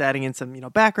he starts adding in some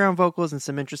background vocals and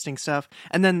some interesting stuff,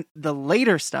 and then the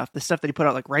later stuff, the stuff that he put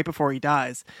out like right before he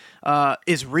dies,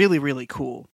 is really, really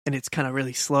cool, and it's kind of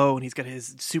really slow, and he's got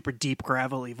his super deep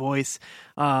gravelly voice,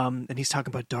 and he's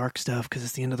talking about dark stuff because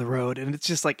it's the end of the road, and it's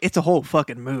just like, it's a whole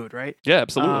fucking mood, right? Yeah,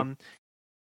 absolutely.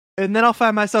 And then I'll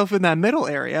find myself in that middle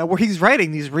area where he's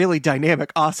writing these really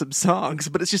dynamic, awesome songs,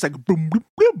 but it's just like boom, boom,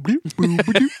 boom, boom, boom,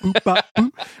 boom, boom, boom,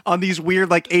 boom, on these weird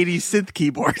like 80s synth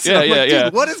keyboards. Yeah, yeah, yeah.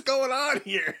 What is going on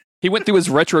here? He went through his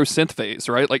retro synth phase,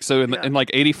 right? Like, so in like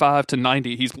 85 to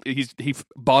 90, he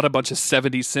bought a bunch of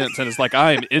 70 synths and is like,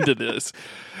 I am into this.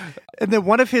 And then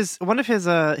one of his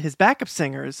backup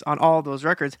singers on all those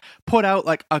records put out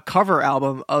like a cover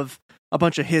album of a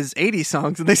bunch of his 80s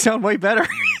songs, and they sound way better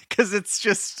because it's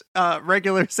just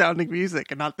regular sounding music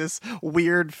and not this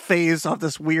weird phase of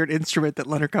this weird instrument that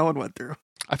Leonard Cohen went through.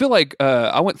 I feel like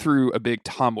I went through a big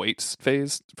Tom Waits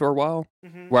phase for a while,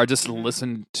 where I just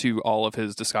listened to all of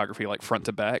his discography like front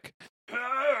to back.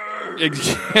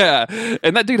 Yeah,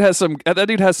 and that dude has some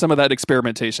of that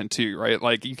experimentation too, right?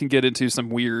 Like, you can get into some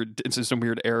weird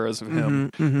eras of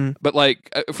him. But like,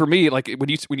 for me, like when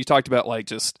you talked about like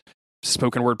just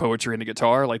spoken word poetry and the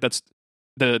guitar, like that's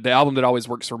the album that always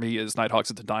works for me is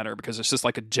Nighthawks at the Diner, because it's just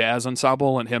like a jazz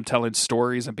ensemble and him telling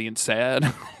stories and being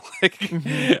sad. Like,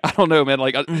 I don't know, man.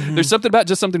 Like, there's something about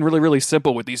just something really, really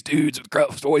simple with these dudes with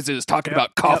gruff voices talking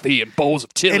about coffee and bowls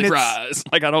of chili fries.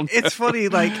 Like, I don't. It's funny.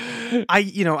 Like, I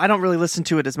don't really listen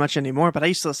to it as much anymore, but I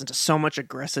used to listen to so much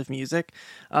aggressive music.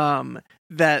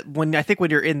 that when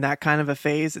you're in that kind of a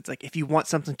phase, it's like if you want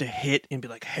something to hit and be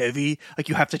like heavy, like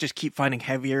you have to just keep finding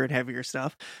heavier and heavier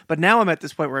stuff. But now I'm at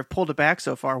this point where I've pulled it back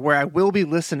so far where I will be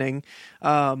listening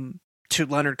to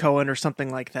Leonard Cohen or something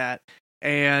like that.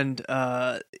 And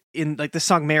in like the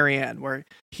song Marianne, where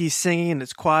he's singing and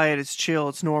it's quiet, it's chill,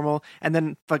 it's normal, and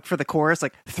then like for the chorus,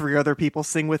 like 3 other people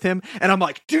sing with him, and I'm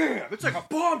like, damn, it's like a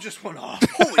bomb just went off.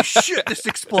 Holy shit, this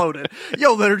exploded.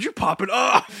 Yo, Leonard, you're popping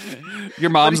off.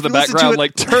 Your mom's in the background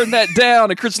like, turn that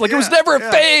down, and Chris is like, it was never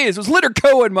a phase. It was Leonard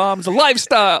Cohen, Mom. It's a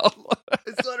lifestyle.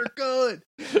 It's Leonard Cohen.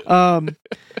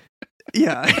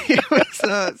 Yeah, it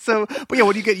was, so, but yeah,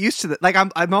 when you get used to that, like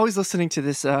I'm always listening to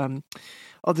this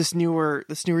this newer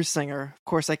singer. Of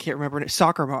course, I can't remember her name.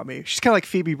 Soccer Mommy. She's kind of like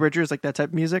Phoebe Bridgers, like that type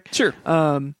of music. Sure.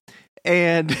 And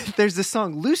there's this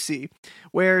song Lucy,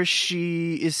 where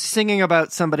she is singing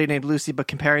about somebody named Lucy, but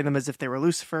comparing them as if they were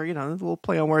Lucifer. You know, a little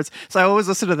play on words. So I always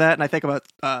listen to that, and I think about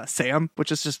Sam,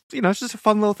 which is just it's just a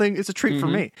fun little thing. It's a treat for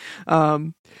me.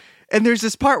 And there's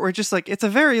this part where just like it's a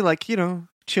very like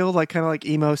chill, like kind of like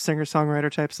emo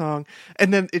singer-songwriter type song,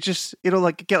 and then it'll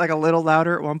like get like a little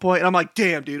louder at one point, and I'm like,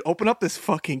 damn dude, open up this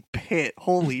fucking pit,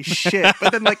 holy shit.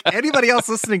 But then like anybody else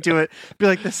listening to it be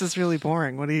like, this is really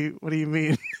boring. What do you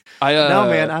mean? No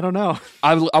man, I don't know.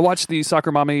 I watched the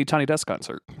Soccer Mommy Tiny Desk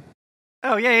concert.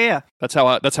 Oh yeah. That's how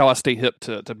I stay hip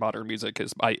to modern music,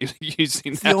 is by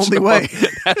using the only way.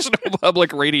 National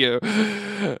Public Radio.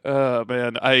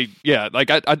 Man, I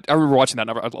remember watching that.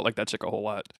 I like that chick a whole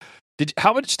lot.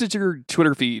 How much did your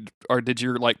Twitter feed or did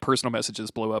your like personal messages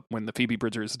blow up when the Phoebe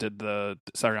Bridgers did the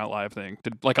Saturday Night Live thing?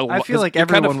 I feel like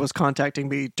everyone was contacting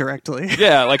me directly.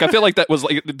 Yeah, like I feel like that was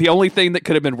like the only thing that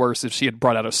could have been worse if she had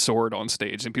brought out a sword on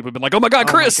stage and people had been like, "Oh my god,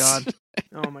 Chris!"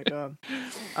 Oh my god.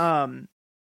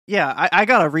 Yeah, I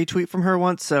got a retweet from her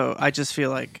once, so I just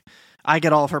feel like I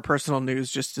get all of her personal news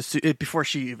just before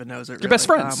she even knows it. You're best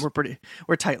friends.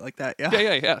 We're tight like that. Yeah.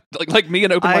 Yeah. Like me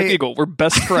and Open Mike Eagle, we're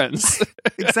best friends.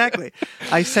 Exactly.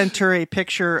 I sent her a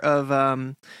picture of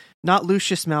not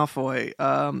Lucius Malfoy,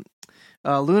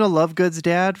 Luna Lovegood's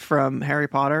dad from Harry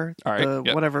Potter. All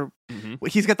right. Whatever. Mm-hmm.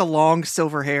 He's got the long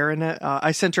silver hair in it.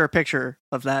 I sent her a picture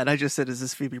of that, and I just said, "Is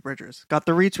this Phoebe Bridgers?" Got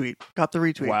the retweet.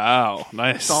 Wow,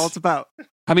 nice. That's all it's about.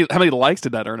 How many likes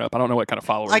did that earn up? I don't know what kind of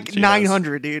followers. Like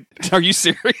 900, dude. Are you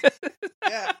serious?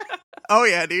 Yeah. Oh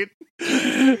yeah, dude.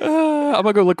 I'm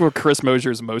gonna go look for Chris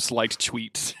Mosier's most liked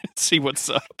tweet and see what's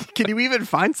up. Can you even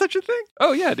find such a thing?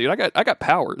 Oh yeah, dude. I got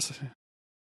powers.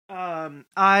 One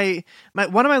of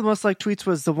my most liked tweets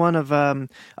was the one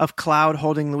of Cloud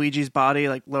holding Luigi's body,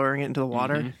 like lowering it into the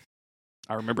water. Mm-hmm.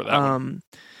 I remember that one.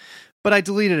 But I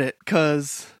deleted it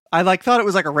because I like thought it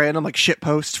was like a random like shit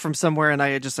post from somewhere, and I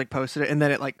had just like posted it, and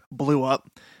then it like blew up.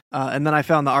 And then I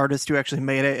found the artist who actually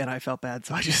made it, and I felt bad,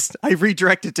 so I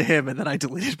redirected to him, and then I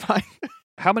deleted mine.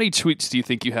 How many tweets do you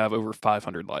think you have over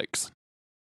 500 likes?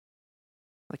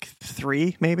 Like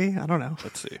 3, maybe. I don't know.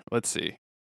 Let's see.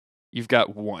 You've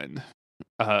got 1.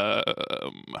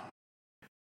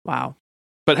 Wow.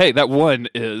 But hey, that one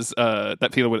is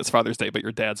that feeling when it's Father's Day, but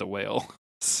your dad's a whale.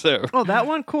 So. Oh, that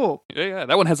one, cool. Yeah,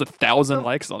 that one has 1,000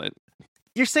 likes on it.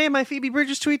 You're saying my Phoebe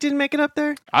Bridgers tweet didn't make it up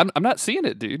there? I'm not seeing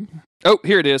it, dude. Oh,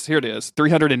 here it is.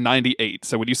 398.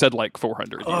 So when you said like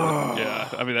 400, yeah.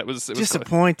 I mean, it was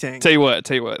disappointing. Tell you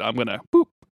what, I'm gonna boop.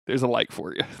 There's a like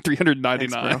for you.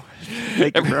 399. Thanks,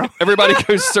 Thank you, bro. Everybody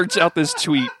go search out this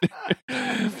tweet.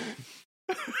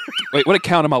 Wait, what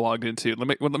account am I logged into?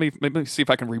 Let me see if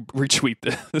I can retweet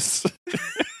this.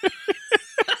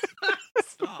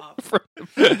 Stop.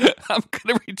 I'm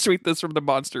gonna retweet this from the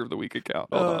Monster of the Week account.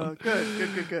 Hold on.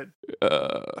 Good.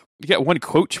 You got one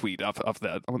quote tweet off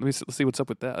that. Let's see what's up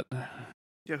with that.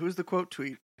 Yeah, who's the quote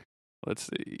tweet? Let's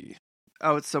see.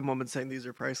 Oh, it's some woman saying these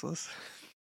are priceless.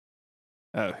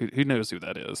 Oh, who knows who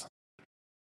that is?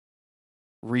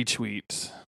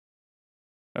 Retweet.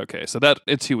 Okay, so that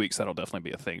in 2 weeks that'll definitely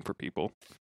be a thing for people.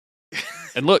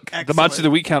 And look, the Monster of the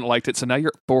Week count liked it, so now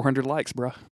you're at 400 likes,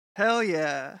 bro. Hell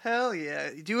yeah.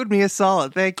 You're doing me a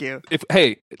solid. Thank you.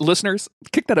 Hey, listeners,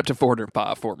 kick that up to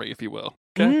 405 for me, if you will.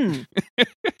 Okay.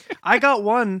 I got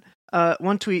one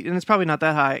tweet, and it's probably not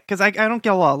that high because I don't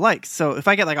get a lot of likes. So if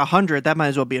I get like 100, that might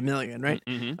as well be 1 million, right?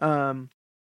 Mm-hmm.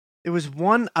 It was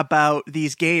one about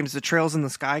these games, the Trails in the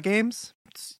Sky games.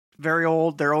 It's very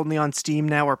old. They're only on Steam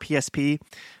now or PSP.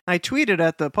 I tweeted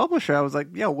at the publisher. I was like,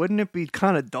 "Yo, wouldn't it be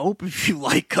kind of dope if you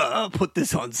like put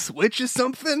this on Switch or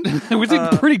something?" It was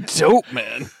pretty dope,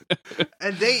 man.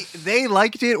 And they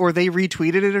liked it or they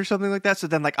retweeted it or something like that. So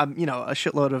then like a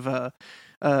shitload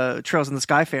of Trails in the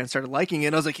Sky fans started liking it.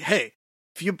 And I was like, "Hey,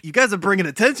 if you guys are bringing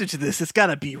attention to this, it's got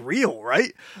to be real,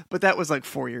 right? But that was like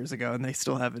 4 years ago, and they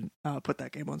still haven't put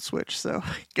that game on Switch, so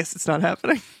I guess it's not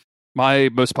happening. My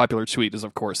most popular tweet is,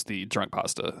 of course, the drunk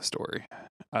pasta story.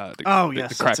 Yes,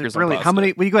 the crackers really. on pasta. How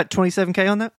many? Well, you got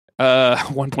 27K on that?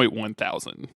 1.1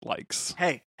 thousand likes.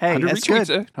 Hey, 100 that's retweets.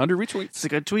 good. 100 retweets. It's a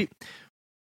good tweet.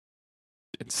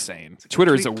 Insane. a good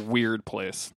Twitter is a tweet. weird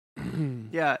place.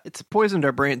 Yeah, it's poisoned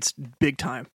our brains big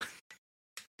time.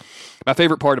 My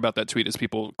favorite part about that tweet is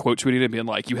people quote tweeting it and being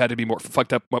like, "You had to be more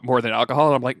fucked up more than alcohol."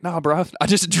 And I'm like, "Nah, bro, I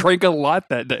just drank a lot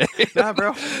that day." Nah,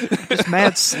 bro, just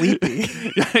mad sleepy.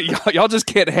 Y'all just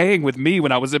can't hang with me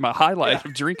when I was in my high life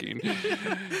of drinking.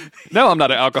 No, I'm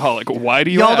not an alcoholic. Why do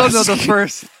you? Y'all ask? don't know the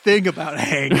first thing about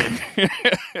hanging.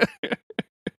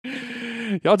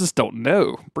 Y'all just don't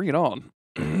know. Bring it on.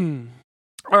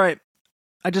 All right,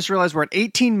 I just realized we're at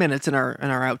 18 minutes in our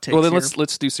outtakes. Well, then here.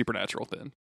 let's do Supernatural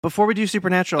then. Before we do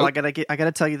Supernatural, Oh. I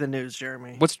gotta tell you the news,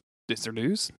 Jeremy. Is there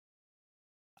news?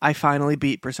 I finally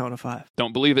beat Persona 5.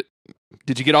 Don't believe it.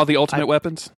 Did you get all the ultimate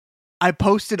weapons? I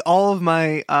posted all of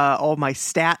my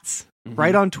stats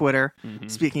right on Twitter. Mhm.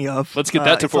 Speaking of, Let's get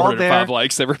that to it's all 405 there.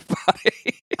 likes,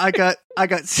 everybody. I got I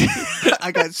got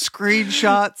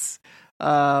screenshots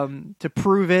to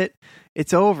prove it.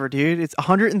 It's over, dude. It's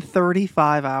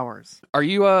 135 hours. Are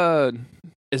you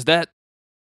is that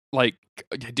like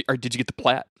or did you get the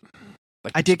plat?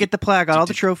 Like, I did get the play. I got all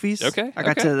the did- trophies. okay, I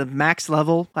got okay. to the max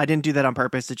level. I didn't do that on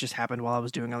purpose. It just happened while I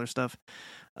was doing other stuff.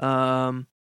 But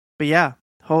yeah,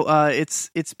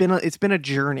 it's been a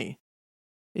journey.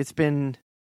 It's been,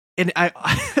 and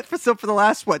so for the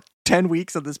last 10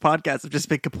 weeks of this podcast, I've just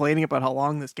been complaining about how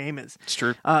long this game is. It's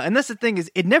true. And that's the thing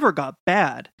is, it never got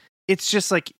bad. It's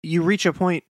just like you reach a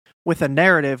point with a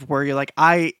narrative where you're like,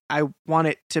 I want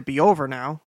it to be over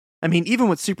now. I mean, even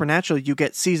with Supernatural, you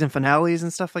get season finales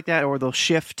and stuff like that, or they'll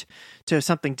shift to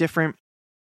something different.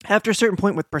 After a certain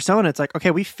point with Persona, it's like,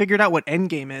 okay, we figured out what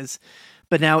Endgame is,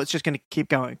 but now it's just going to keep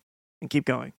going and keep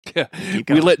going. Yeah. Keep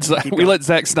going, We keep let going.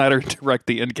 Zack Snyder direct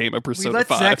the end game of Persona We let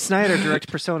 5. Zack Snyder direct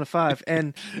Persona 5,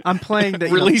 and I'm playing the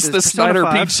Release the Persona Snyder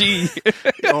 5. PG.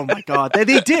 Oh my god,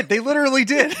 they did. They literally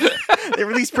did. They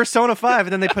released Persona 5,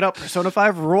 and then they put out Persona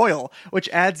 5 Royal, which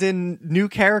adds in new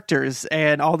characters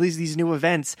and all these new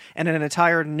events, and an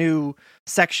entire new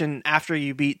section after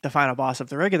you beat the final boss of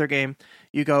the regular game.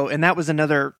 You go, and that was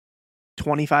another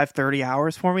 25-30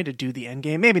 hours for me to do the end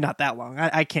game. Maybe not that long.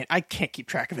 I can't keep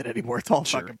track of it anymore. It's all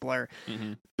Sure. fucking blur.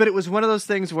 Mhm. But it was one of those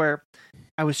things where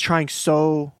I was trying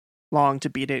so long to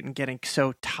beat it and getting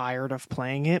so tired of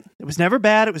playing it. It was never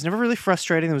bad. It was never really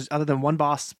frustrating. It was other than one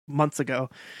boss months ago.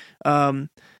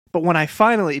 But when I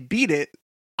finally beat it,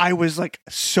 I was like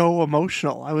so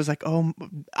emotional. I was like, oh,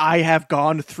 I have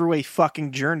gone through a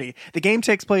fucking journey. The game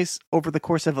takes place over the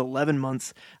course of 11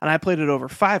 months, and I played it over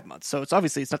 5 months. So it's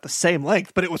obviously it's not the same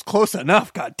length, but it was close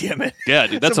enough. God damn it. Yeah,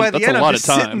 dude, that's So by a the end, lot I'm of just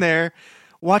time. sitting there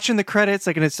watching the credits,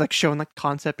 like, and it's like showing like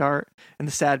concept art and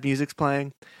the sad music's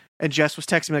playing. And Jess was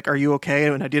texting me like, "Are you okay?"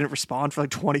 And I didn't respond for like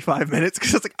 25 minutes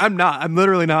because I was like, "I'm not. I'm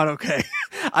literally not okay."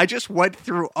 I just went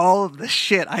through all of the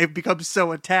shit. I have become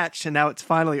so attached, and now it's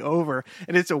finally over,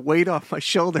 and it's a weight off my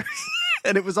shoulders.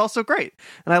 And it was also great,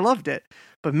 and I loved it.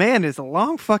 But man, it's a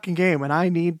long fucking game, and I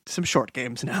need some short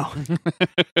games now.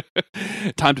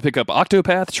 Time to pick up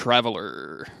Octopath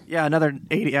Traveler. Yeah, another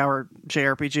 80-hour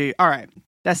JRPG. All right.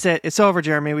 That's it. It's over,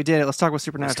 Jeremy. We did it. Let's talk about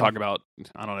Supernatural. Let's talk about,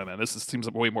 I don't know, man. Seems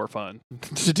way more fun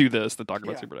to do this than talk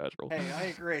about Yeah. Supernatural. Hey, I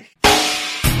agree.